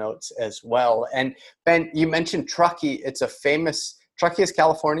show notes as well. And Ben, you mentioned Truckee. It's a famous, Truckee is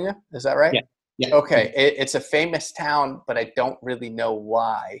California, is that right? Yeah. Okay, it's a famous town, but I don't really know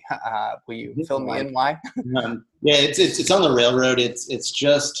why. Will you fill me in why? It's on the railroad. It's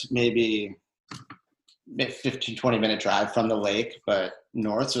just maybe 15, 20-minute drive from the lake, but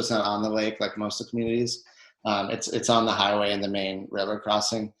north, so it's not on the lake like most of the communities. It's on the highway and the main railroad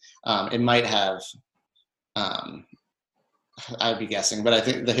crossing. It might have, I'd be guessing, but I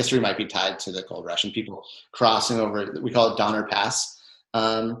think the history might be tied to the Gold Rush and people crossing over. We call it Donner Pass,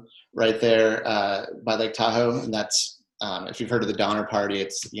 right there by Lake Tahoe, and that's if you've heard of the Donner Party,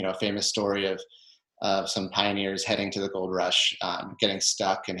 it's, you know, a famous story of some pioneers heading to the Gold Rush, getting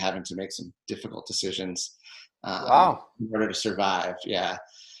stuck and having to make some difficult decisions in order to survive. Yeah.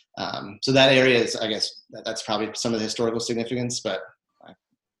 So that area is, I guess, that's probably some of the historical significance, but I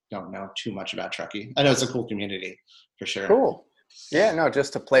don't know too much about Truckee. I know it's a cool community for sure. Cool. Yeah, no,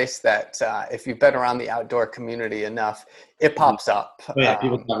 just a place that if you've been around the outdoor community enough, it pops up. Oh, yeah,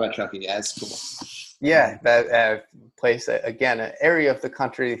 people talk about Truckee. Yeah, it's cool. Yeah, that place, again, an area of the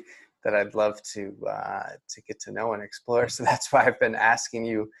country that I'd love to get to know and explore. So that's why I've been asking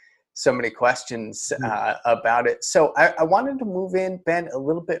you so many questions about it. So I wanted to move in, Ben, a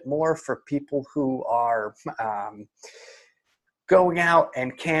little bit more for people who are going out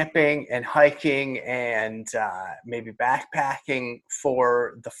and camping and hiking and maybe backpacking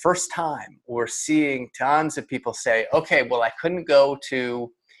for the first time. We're seeing tons of people say, okay, well, I couldn't go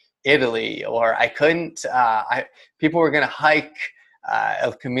to Italy, or I couldn't, people were going to hike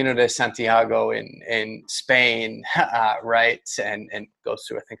El Camino de Santiago in Spain, right? And goes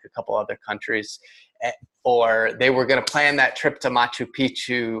through, I think, a couple other countries. Or they were going to plan that trip to Machu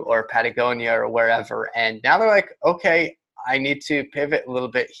Picchu or Patagonia or wherever. And now they're like, okay, I need to pivot a little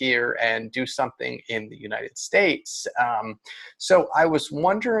bit here and do something in the United States. So I was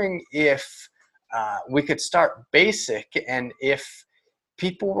wondering if we could start basic, and if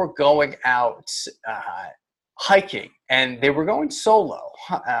people were going out hiking and they were going solo,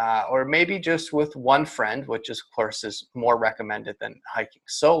 or maybe just with one friend, which is, of course, is more recommended than hiking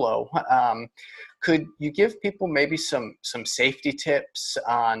solo. Could you give people maybe some safety tips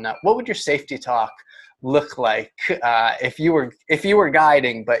on what would your safety talk look like if you were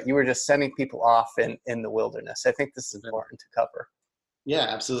guiding, but you were just sending people off in the wilderness? I think this is important to cover. Yeah,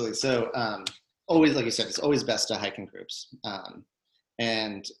 absolutely. So always, like you said, it's always best to hike in groups.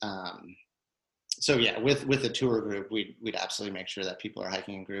 So yeah, with a tour group, we'd absolutely make sure that people are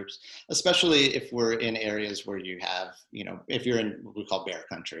hiking in groups, especially if we're in areas where you have, if you're in what we call bear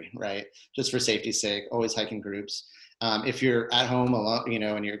country, right? Just for safety's sake, always hike in groups. If you're at home alone,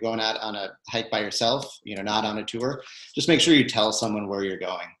 and you're going out on a hike by yourself, not on a tour, just make sure you tell someone where you're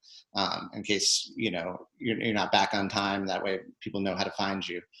going, in case, you're not back on time. That way people know how to find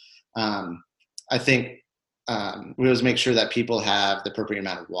you. I think we always make sure that people have the appropriate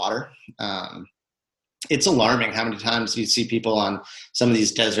amount of water. It's alarming how many times you see people on some of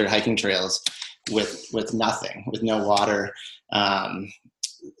these desert hiking trails with nothing, with no water.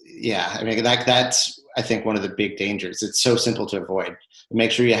 Yeah, I mean, that's, I think, one of the big dangers. It's so simple to avoid. Make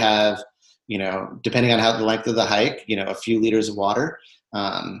sure you have, depending on how the length of the hike, a few liters of water.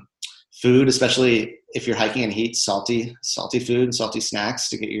 Food, especially if you're hiking in heat, salty food, salty snacks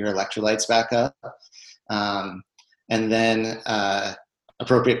to get your electrolytes back up. And then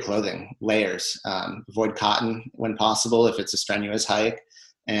appropriate clothing, layers. Avoid cotton when possible if it's a strenuous hike,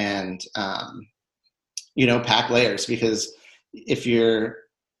 and pack layers, because if you're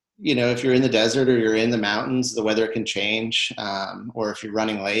in the desert or you're in the mountains, the weather can change, or if you're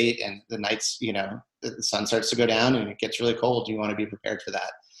running late and the nights, the sun starts to go down and it gets really cold, you want to be prepared for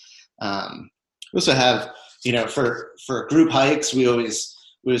that. We also have, for group hikes, we always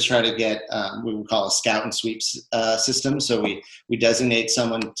try to get what we call a scout and sweep system. So we designate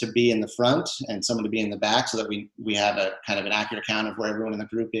someone to be in the front and someone to be in the back, so that we have a kind of an accurate count of where everyone in the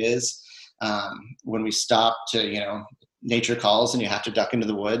group is. When we stop to, nature calls and you have to duck into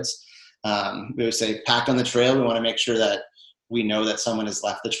the woods, we always say pack on the trail. We want to make sure that we know that someone has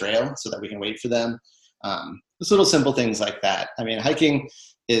left the trail so that we can wait for them. Just little simple things like that. I mean, hiking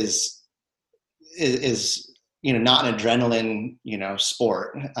is not an adrenaline,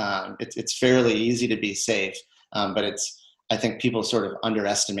 sport. It's fairly easy to be safe, but I think people sort of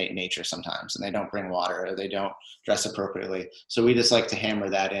underestimate nature sometimes, and they don't bring water or they don't dress appropriately. So we just like to hammer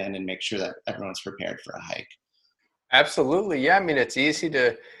that in and make sure that everyone's prepared for a hike. Absolutely. Yeah. I mean, it's easy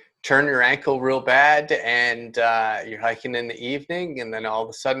to turn your ankle real bad and you're hiking in the evening, and then all of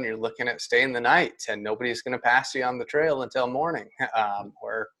a sudden you're looking at staying the night and nobody's going to pass you on the trail until morning,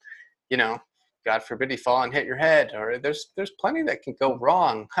 or, God forbid you fall and hit your head, or there's plenty that can go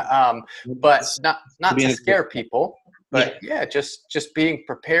wrong. But not to scare people, but yeah, just being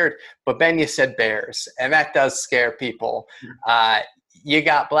prepared. But Ben, you said bears, and that does scare people. You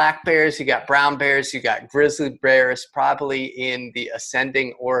got black bears, you got brown bears, you got grizzly bears, probably in the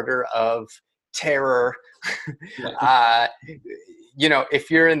ascending order of terror.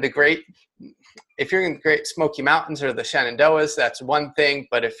 If you're in the Great Smoky Mountains or the Shenandoahs, that's one thing.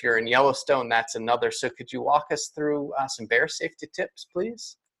 But if you're in Yellowstone, that's another. So could you walk us through some bear safety tips,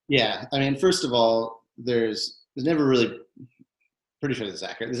 please? Yeah. I mean, first of all, there's never really, pretty sure this is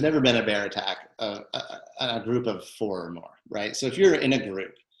accurate, there's never been a bear attack on a group of 4 or more, right? So if you're in a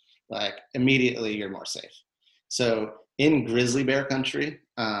group, like, immediately you're more safe. So in grizzly bear country,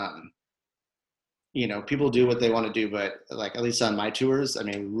 people do what they want to do, but like, at least on my tours, I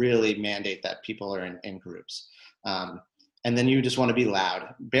mean, really mandate that people are in groups. And then you just want to be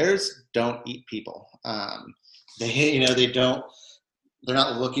loud. Bears don't eat people. They're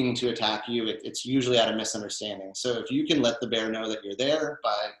not looking to attack you. It's usually out of misunderstanding. So if you can let the bear know that you're there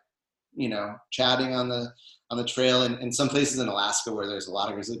by, chatting on the trail, and in some places in Alaska where there's a lot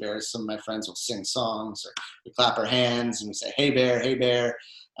of grizzly bears, some of my friends will sing songs, or we clap our hands and we say, hey bear,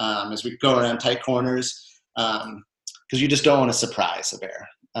 as we go around tight corners, because you just don't want to surprise a bear.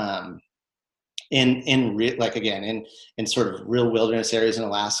 In sort of real wilderness areas in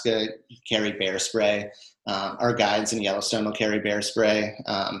Alaska, you carry bear spray. Our guides in Yellowstone will carry bear spray.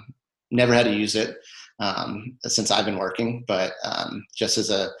 Never had to use it since I've been working, but just as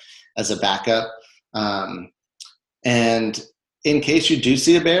a backup. And in case you do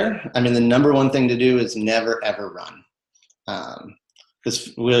see a bear, I mean, the number one thing to do is never ever run.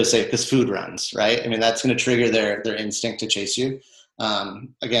 Because we always say, because food runs, right? I mean, that's going to trigger their instinct to chase you.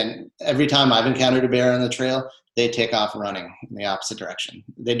 Again, every time I've encountered a bear on the trail, they take off running in the opposite direction.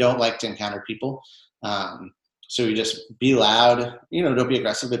 They don't like to encounter people. So you just be loud, don't be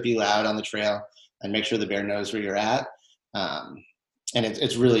aggressive, but be loud on the trail and make sure the bear knows where you're at. And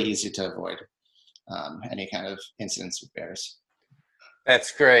it's really easy to avoid any kind of incidents with bears.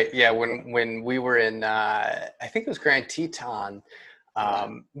 That's great. Yeah, when we were in, I think it was Grand Teton,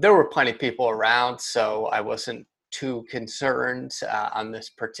 there were plenty of people around, so I wasn't too concerned on this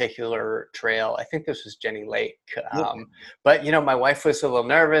particular trail. I think this was Jenny Lake. But, my wife was a little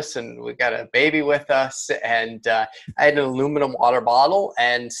nervous, and we got a baby with us, and I had an aluminum water bottle,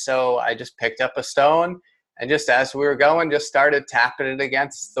 and so I just picked up a stone, and just as we were going, just started tapping it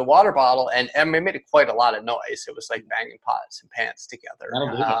against the water bottle, and we made quite a lot of noise. It was like banging pots and pans together.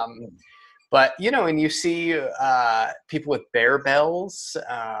 But, and you see people with bear bells.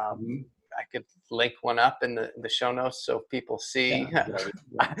 I could link one up in the show notes so people see.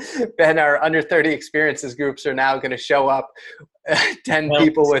 Ben, our under 30 experiences groups are now going to show up 10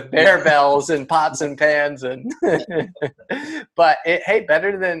 people with bear bells and pots and pans, and but hey,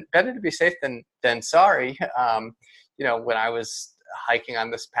 better to be safe than sorry. When I was hiking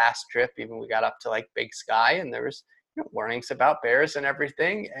on this past trip, even we got up to like Big Sky, and there was warnings about bears and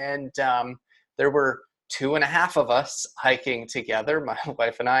everything, and there were 2.5 of us hiking together, my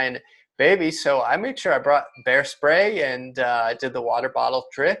wife and I, and baby. So I made sure I brought bear spray and did the water bottle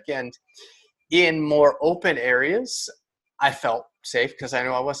trick. And in more open areas, I felt safe because I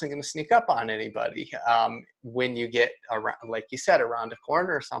knew I wasn't going to sneak up on anybody. When you get around, like you said, around a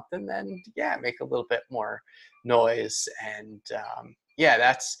corner or something, then make a little bit more noise. And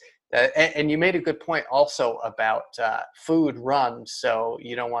that's that. And you made a good point also about food run. So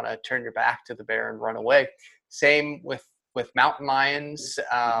you don't want to turn your back to the bear and run away. Same with mountain lions,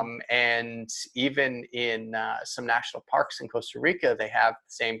 and even in some national parks in Costa Rica, they have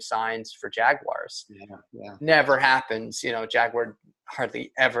the same signs for jaguars. Never happens. Jaguar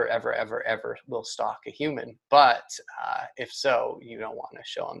hardly ever will stalk a human. But if so, you don't want to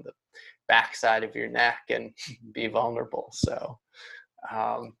show them the backside of your neck and be vulnerable. So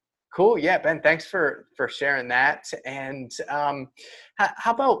cool. Yeah, Ben, thanks for sharing that. And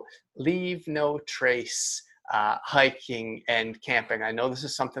how about leave no trace hiking and camping? I know this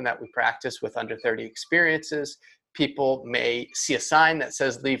is something that we practice with under 30 experiences. People may see a sign that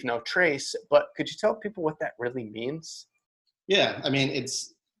says leave no trace, but could you tell people what that really means? Yeah, I mean,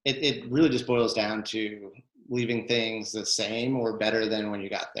 it really just boils down to leaving things the same or better than when you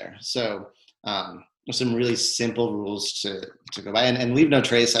got there. So there's some really simple rules to go by, and leave no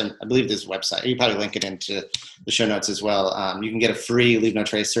trace. I believe this website, you probably link it into the show notes as well. You can get a free leave no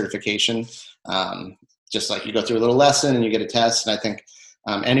trace certification. Just like you go through a little lesson and you get a test. And I think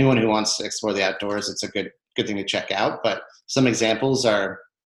anyone who wants to explore the outdoors, it's a good thing to check out. But some examples are,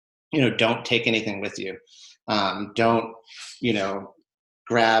 don't take anything with you. Don't,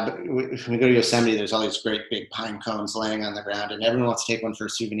 grab, when we go to Yosemite, there's all these great big pine cones laying on the ground, and everyone wants to take one for a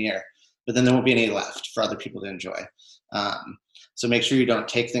souvenir, but then there won't be any left for other people to enjoy. So make sure you don't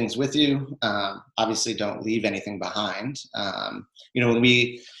take things with you. Obviously don't leave anything behind. When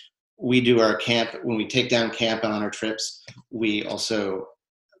we do our camp, when we take down camp on our trips, we also,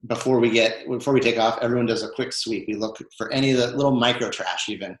 before we take off, everyone does a quick sweep. We look for any of the little micro trash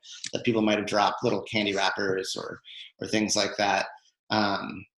even that people might have dropped, little candy wrappers or things like that.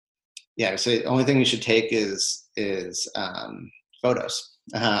 So the only thing you should take is photos.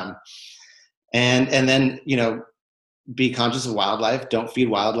 And then, be conscious of wildlife. Don't feed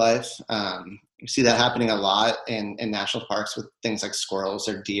wildlife. You see that happening a lot in national parks with things like squirrels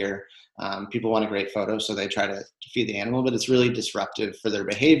or deer. People want a great photo, so they try to feed the animal, but it's really disruptive for their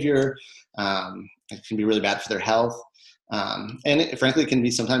behavior. It can be really bad for their health. And it frankly can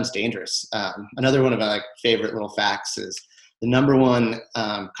be sometimes dangerous. Another one of my favorite little facts is the number one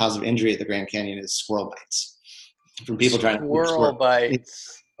cause of injury at the Grand Canyon is squirrel bites. From people trying to squirrel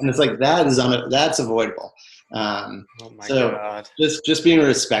bites. And it's like, that's avoidable. God. Just being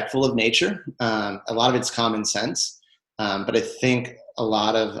respectful of nature. A lot of it's common sense, but I think a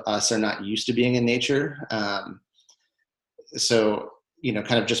lot of us are not used to being in nature. So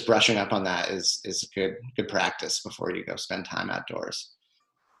kind of just brushing up on that is good practice before you go spend time outdoors.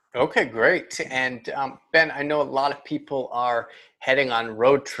 Okay, great. And Ben, I know a lot of people are heading on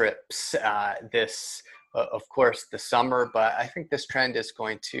road trips of course, the summer, but I think this trend is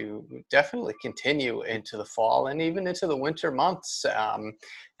going to definitely continue into the fall and even into the winter months,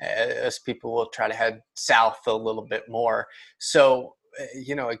 as people will try to head south a little bit more. So,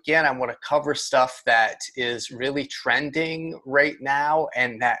 again, I want to cover stuff that is really trending right now,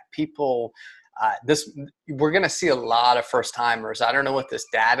 and that people, we're going to see a lot of first timers. I don't know what this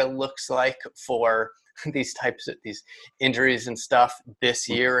data looks like for these types of these injuries and stuff this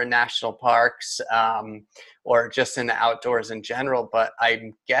year in national parks, or just in the outdoors in general. But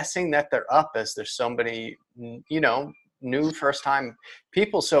I'm guessing that they're up as there's so many, new first time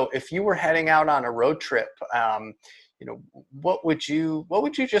people. So if you were heading out on a road trip, what would you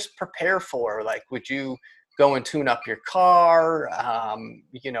just prepare for? Like, would you go and tune up your car?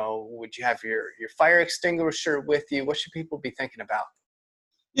 Would you have your fire extinguisher with you? What should people be thinking about?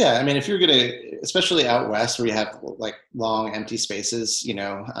 Yeah, I mean, if you're gonna, especially out west where you have like long empty spaces,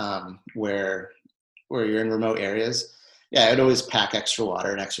 where you're in remote areas, yeah, I'd always pack extra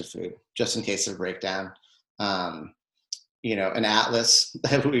water and extra food just in case of breakdown. An atlas.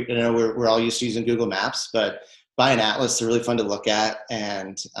 We're all used to using Google Maps, but buy an atlas. They're really fun to look at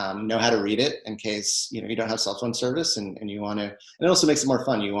and know how to read it in case you don't have cell phone service and you want to. And it also makes it more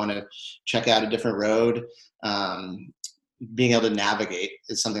fun. You want to check out a different road. Being able to navigate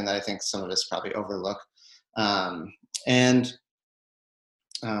is something that I think some of us probably overlook. And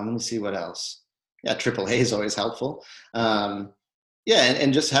let me see what else. Yeah, AAA is always helpful. And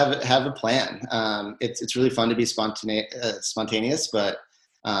just have a plan. It's really fun to be spontaneous, but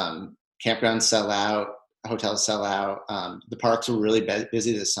campgrounds sell out, hotels sell out. The parks were really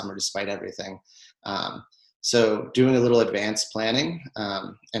busy this summer despite everything. So doing a little advanced planning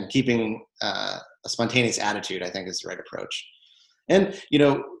and keeping a spontaneous attitude, I think, is the right approach. And,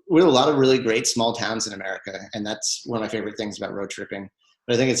 we have a lot of really great small towns in America, and that's one of my favorite things about road tripping.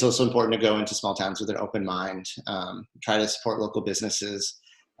 But I think it's also important to go into small towns with an open mind, try to support local businesses,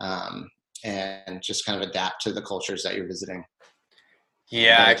 and just kind of adapt to the cultures that you're visiting.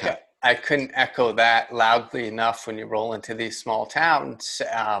 Yeah, I couldn't echo that loudly enough. When you roll into these small towns,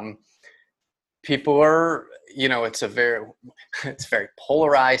 people are, it's a very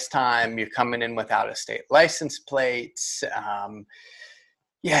polarized time. You're coming in without a state license plates.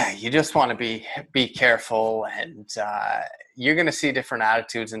 You just want to be careful, and you're going to see different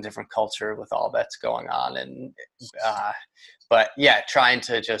attitudes and different culture with all that's going on. And trying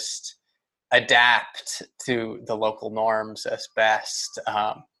to just adapt to the local norms as best.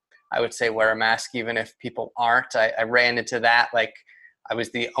 I would say wear a mask even if people aren't. I ran into that. Like, I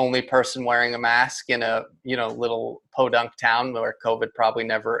was the only person wearing a mask in a little podunk town where COVID probably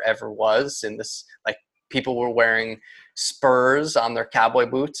never ever was. And this, like, people were wearing spurs on their cowboy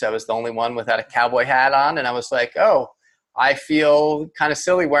boots. I was the only one without a cowboy hat on, and I was like, oh, I feel kind of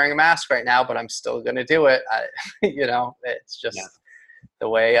silly wearing a mask right now, but I'm still going to do it. It's just the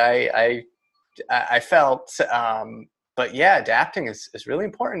way I felt. But yeah, adapting is really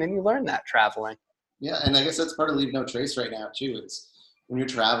important, and you learn that traveling. Yeah, and I guess that's part of Leave No Trace right now too. It's when you're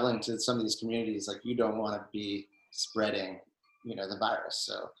traveling to some of these communities, like, you don't want to be spreading, the virus.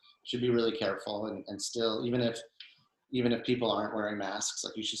 So you should be really careful, and still, even if people aren't wearing masks,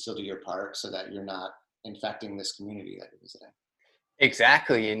 like, you should still do your part so that you're not infecting this community that you're visiting.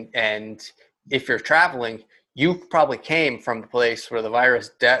 Exactly, and if you're traveling, you probably came from the place where the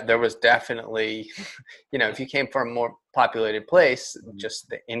virus, there was definitely, if you came from a more populated place, just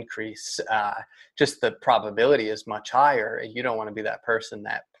the increase, just the probability is much higher. You don't want to be that person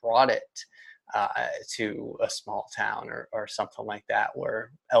that brought it to a small town or something like that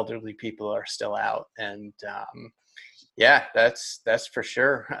where elderly people are still out. And that's for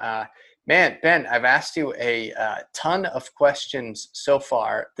sure. Man, Ben, I've asked you a ton of questions so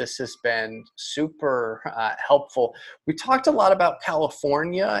far. This has been super helpful. We talked a lot about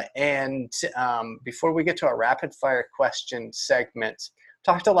California, and before we get to our rapid fire question segment,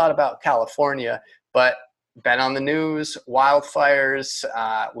 talked a lot about California, but been on the news, wildfires.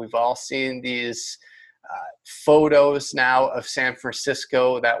 We've all seen these photos now of San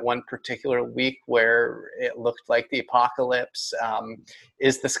Francisco, that one particular week where it looked like the apocalypse.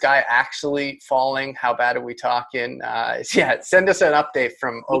 Is the sky actually falling? How bad are we talking? Send us an update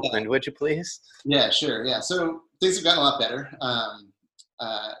from Oakland, would you please? Yeah, sure. Yeah, so things have gotten a lot better.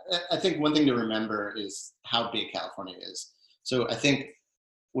 I think one thing to remember is how big California is. So I think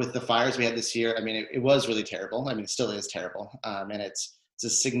with the fires we had this year, I mean, it was really terrible. I mean, it still is terrible. And it's a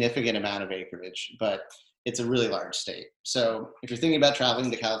significant amount of acreage, but it's a really large state. So if you're thinking about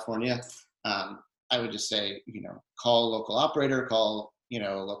traveling to California, I would just say, call a local operator, call, a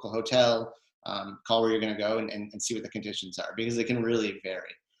local hotel, call where you're going to go and see what the conditions are, because they can really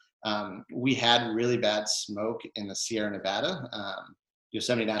vary. We had really bad smoke in the Sierra Nevada.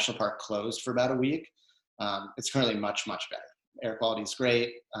 Yosemite National Park closed for about a week. It's currently much, much better. Air quality is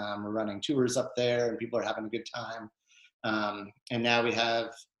great. We're running tours up there and people are having a good time. And now we've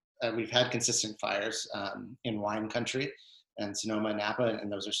had consistent fires in wine country and Sonoma and Napa,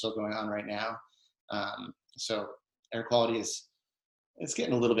 and those are still going on right now. So air quality is it's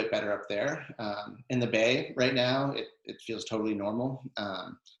getting a little bit better up there. In the Bay right now, it feels totally normal.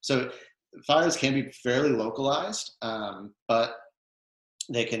 So fires can be fairly localized, but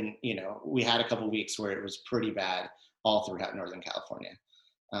they can, we had a couple of weeks where it was pretty bad all throughout Northern California.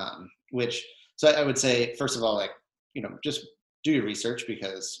 So I would say, first of all, like, just do your research,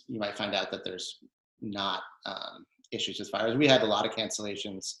 because you might find out that there's not issues with fires. We had a lot of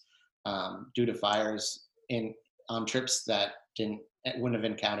cancellations due to fires on trips that wouldn't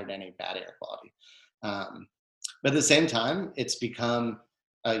have encountered any bad air quality. But at the same time, it's become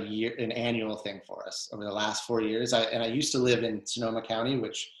an annual thing for us over the last 4 years. I used to live in Sonoma County,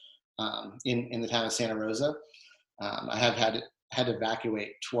 which in the town of Santa Rosa. I have had to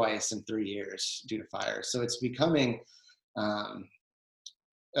evacuate twice in 3 years due to fires. So it's becoming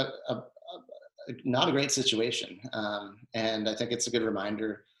not a great situation. And I think it's a good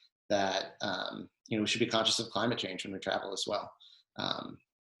reminder that, we should be conscious of climate change when we travel as well.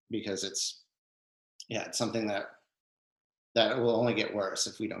 Because it's something that will only get worse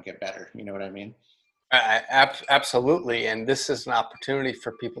if we don't get better. You know what I mean? Absolutely. And this is an opportunity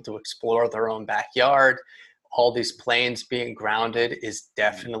for people to explore their own backyard. All these planes being grounded is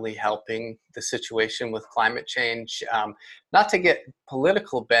definitely helping the situation with climate change. Not to get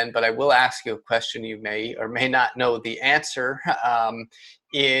political, Ben, but I will ask you a question you may or may not know the answer.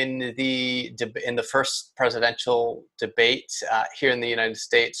 In the first presidential debate here in the United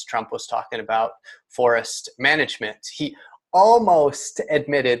States, Trump was talking about forest management. He almost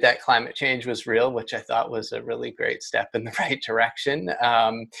admitted that climate change was real, which I thought was a really great step in the right direction.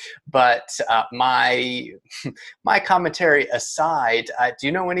 But my commentary aside, do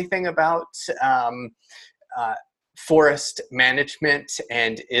you know anything about forest management,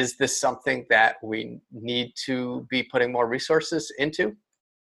 and is this something that we need to be putting more resources into?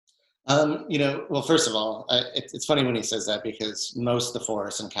 Well, first of all, it's funny when he says that, because most of the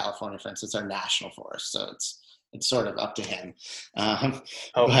forests in California, for instance, are national forests. So it's sort of up to him.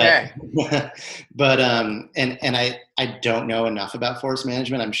 Okay. But I don't know enough about forest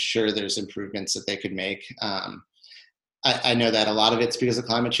management. I'm sure there's improvements that they could make. I know that a lot of it's because of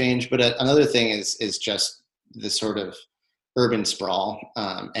climate change, but another thing is just the sort of urban sprawl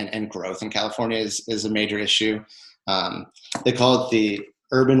and growth in California is a major issue. They call it the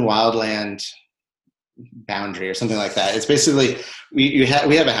urban wildland boundary or something like that. It's basically, we have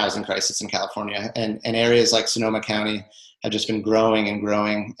a housing crisis in California, and areas like Sonoma County have just been growing and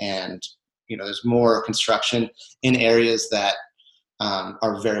growing, and there's more construction in areas that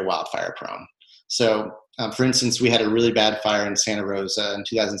are very wildfire prone. So for instance, we had a really bad fire in Santa Rosa in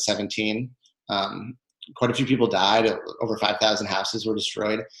 2017. Quite a few people died. Over 5,000 houses were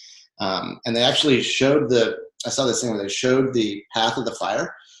destroyed. And they actually showed I saw this thing where they showed the path of the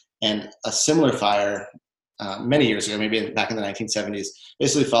fire, and a similar fire many years ago, maybe back in the 1970s,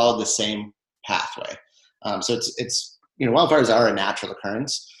 basically followed the same pathway. So it's wildfires are a natural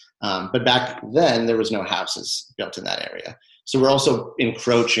occurrence, but back then there was no houses built in that area. So we're also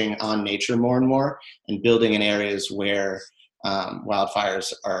encroaching on nature more and more, and building in areas where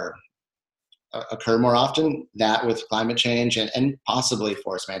wildfires occur more often. That with climate change and possibly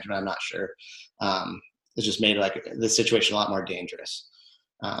forest management, I'm not sure. It's just made the situation a lot more dangerous.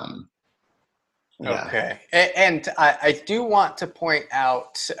 Yeah. Okay. And I do want to point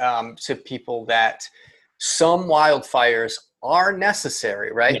out to people that some wildfires are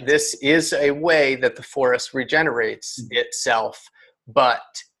necessary, right? Yes. This is a way that the forest regenerates itself, but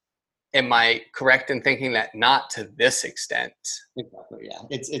am I correct in thinking that not to this extent? Exactly. Yeah.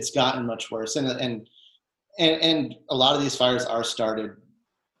 It's gotten much worse, and a lot of these fires are started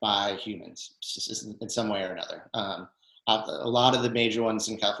by humans in some way or another. A lot of the major ones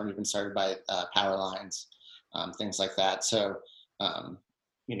in California have been started by power lines, things like that. So,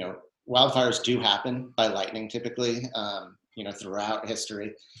 wildfires do happen by lightning typically, throughout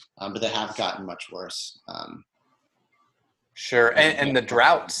history, but they have gotten much worse. Sure. And the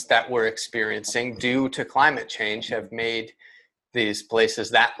droughts that we're experiencing due to climate change have made these places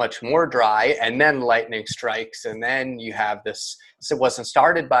that much more dry, and then lightning strikes, and then you have this. So it wasn't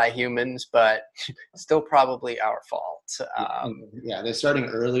started by humans, but still probably our fault. Yeah, they're starting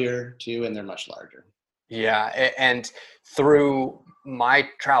earlier too, and they're much larger. Yeah, and through my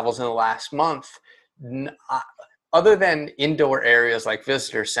travels in the last month, other than indoor areas like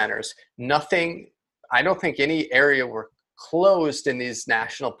visitor centers, I don't think any area were closed in these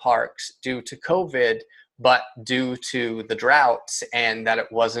national parks due to COVID, but due to the droughts, and that it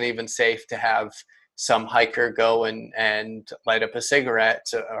wasn't even safe to have some hiker go and light up a cigarette,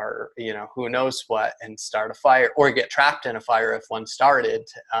 or who knows what, and start a fire, or get trapped in a fire if one started.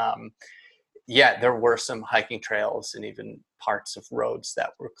 yeah, there were some hiking trails and even parts of roads that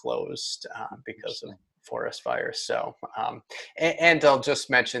were closed because of forest fires. So, and I'll just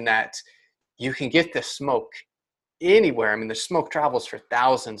mention that you can get the smoke anywhere. I mean, the smoke travels for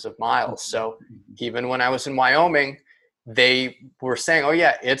thousands of miles. So even when I was in Wyoming, they were saying, oh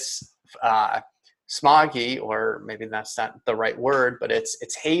yeah, it's smoggy, or maybe that's not the right word, but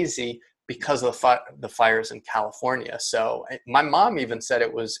it's hazy because of the fires in California. So my mom even said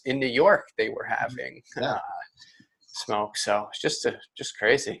it was in New York they were having smoke. So it's just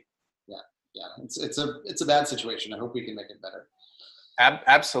crazy. Yeah. It's a bad situation. I hope we can make it better.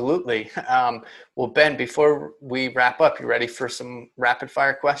 Absolutely. Well, Ben, before we wrap up, you ready for some rapid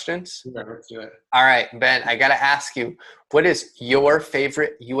fire questions? Yeah, let's do it. All right, Ben, I got to ask you, what is your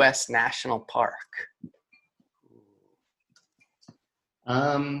favorite U.S. national park?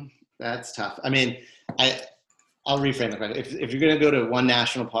 That's tough. I mean, I'll reframe the question. If you're going to go to one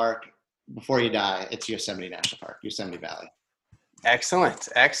national park before you die, it's Yosemite National Park, Yosemite Valley.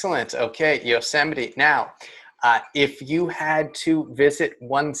 Excellent. Okay, Yosemite. Now, if you had to visit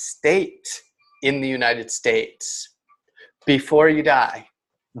one state in the United States before you die,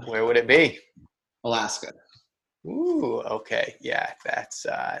 where would it be? Alaska. Ooh, okay. Yeah,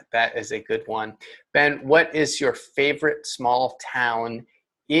 that is a good one. Ben, what is your favorite small town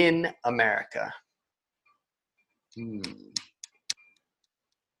in America?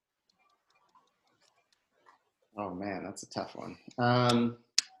 Oh man, that's a tough one.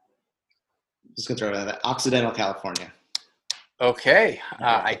 Just gonna throw it out. Occidental, California. Okay,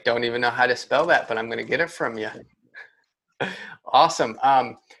 I don't even know how to spell that, but I'm going to get it from you. Awesome.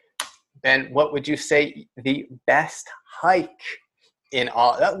 Ben, what would you say the best hike in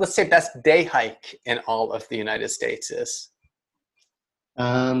all, let's say best day hike in all of the United States is?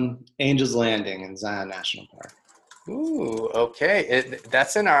 Angel's Landing in Zion National Park. Ooh, okay.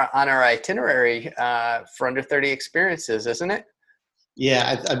 That's on our itinerary for Under 30 Experiences, isn't it?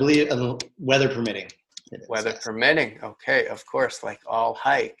 Yeah, I believe weather permitting. Weather permitting. Okay, of course, like all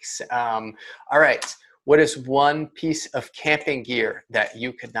hikes. All right. What is one piece of camping gear that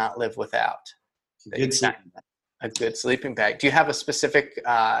you could not live without? A good sleeping bag. Do you have a specific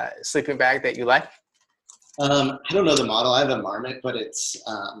sleeping bag that you like? I don't know the model. I have a Marmot, but it's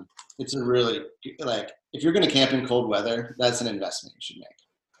a really, like, if you're going to camp in cold weather, that's an investment you should make.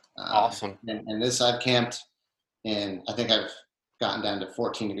 Awesome. And this, I've camped, and I think I've gotten down to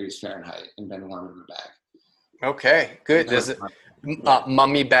 14 degrees Fahrenheit and been warm in the bag. Okay, good. There's a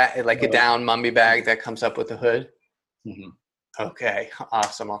mummy bag, like a down mummy bag that comes up with the hood. Mm-hmm. Okay,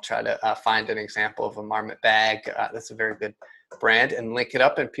 awesome. I'll try to find an example of a Marmot bag. That's a very good brand, and link it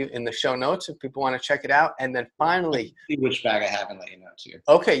up in the show notes if people want to check it out. And then finally, see which bag I have and let you know too.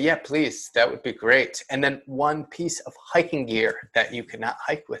 Okay, yeah, please. That would be great. And then one piece of hiking gear that you cannot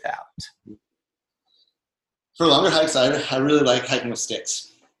hike without. For longer hikes, I really like hiking with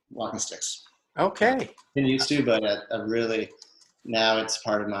sticks, walking sticks. Okay. Been used to, but I really, now it's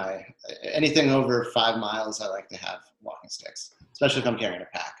part of my, anything over 5 miles, I like to have walking sticks, especially if I'm carrying a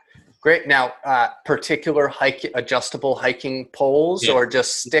pack. Great. Now, particular adjustable hiking poles, or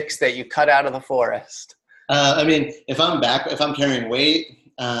just sticks that you cut out of the forest? I mean, if I'm carrying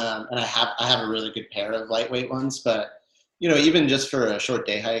weight, and I have a really good pair of lightweight ones, but even just for a short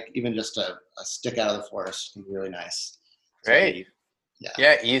day hike, even just a stick out of the forest can be really nice. Great.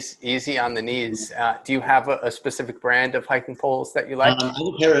 Yeah, easy on the knees. Do you have a specific brand of hiking poles that you like? I have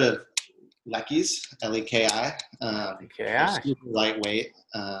a pair of Lekis, Leki. Leki. Super lightweight.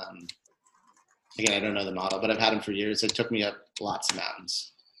 Again, I don't know the model, but I've had them for years. It took me up lots of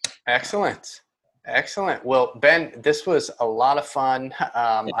mountains. Excellent. Well, Ben, this was a lot of fun.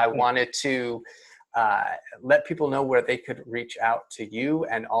 I wanted to let people know where they could reach out to you,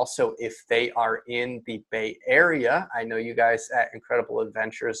 and also if they are in the Bay Area. I know you guys at Incredible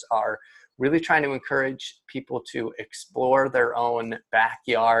Adventures are really trying to encourage people to explore their own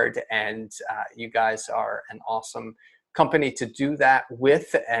backyard, and you guys are an awesome company to do that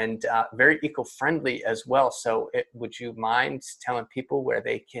with, and very eco-friendly as well. So would you mind telling people where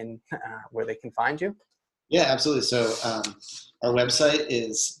they can find you? Yeah, absolutely. So our website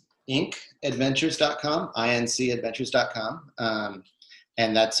is incadventures.com, incadventures.com.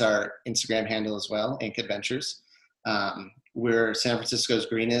 And that's our Instagram handle as well, Inc Adventures. We're San Francisco's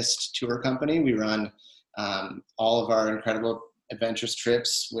greenest tour company. We run all of our incredible adventures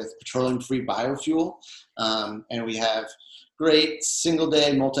trips with petroleum-free biofuel. And we have great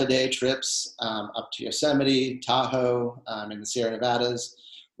single-day, multi-day trips up to Yosemite, Tahoe, in the Sierra Nevadas.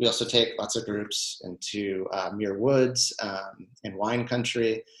 We also take lots of groups into Muir Woods and wine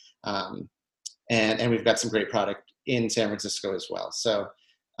country. And we've got some great product in San Francisco as well. So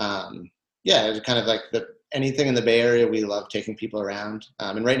yeah, it's kind of like anything in the Bay Area, we love taking people around.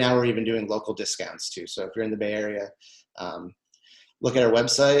 And right now we're even doing local discounts too. So if you're in the Bay Area, look at our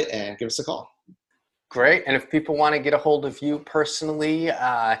website and give us a call. Great. And if people want to get a hold of you personally,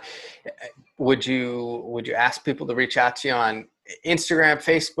 would you ask people to reach out to you on Instagram,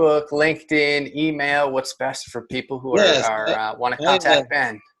 Facebook, LinkedIn, email? What's best for people who want to contact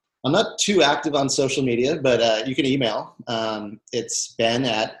Ben? I'm not too active on social media, but you can email. It's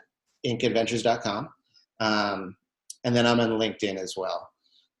ben@inkadventures.com. And then I'm on LinkedIn as well.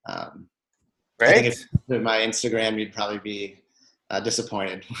 Great. I think if my Instagram, you'd probably be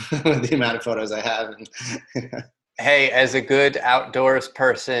disappointed with the amount of photos I have. Hey, as a good outdoors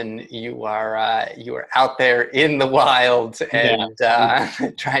person, you are out there in the wild and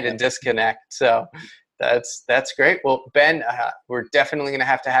trying to disconnect. So that's great. Well, Ben, we're definitely going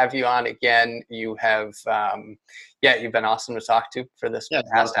to have you on again. You have, you've been awesome to talk to for this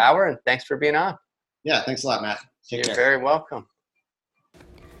past hour, and thanks for being on. Yeah, thanks a lot, Matt. You're very welcome.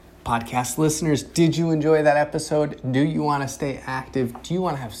 Podcast listeners, did you enjoy that episode? Do you want to stay active? Do you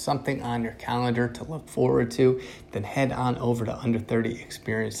want to have something on your calendar to look forward to? Then head on over to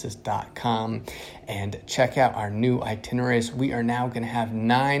under30experiences.com and check out our new itineraries. We are now going to have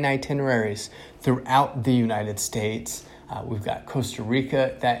 9 itineraries throughout the United States. We've got Costa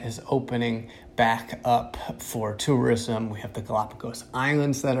Rica that is opening back up for tourism. We have the Galapagos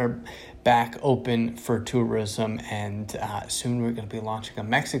Islands that are back open for tourism, and soon we're going to be launching a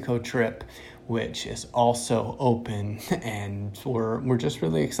Mexico trip, which is also open, and we're just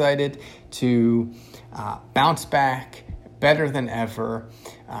really excited to bounce back better than ever.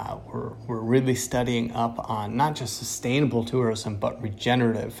 We're really studying up on not just sustainable tourism, but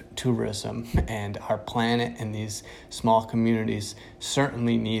regenerative tourism, and our planet and these small communities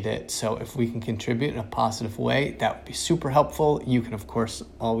certainly need it. So if we can contribute in a positive way, that would be super helpful. You can, of course,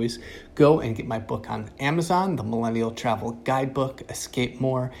 always go and get my book on Amazon, The Millennial Travel Guidebook, Escape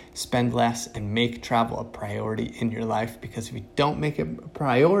More, Spend Less, and Make Travel a Priority in your life. Because if you don't make it a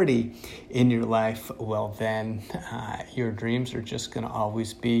priority in your life, well, then your dreams are just going to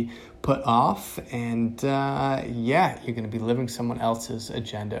always be put off, and you're going to be living someone else's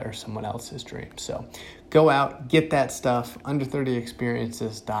agenda or someone else's dream. So go out, get that stuff,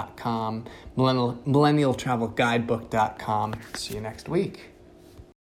 under30experiences.com, millennialtravelguidebook.com. See you next week.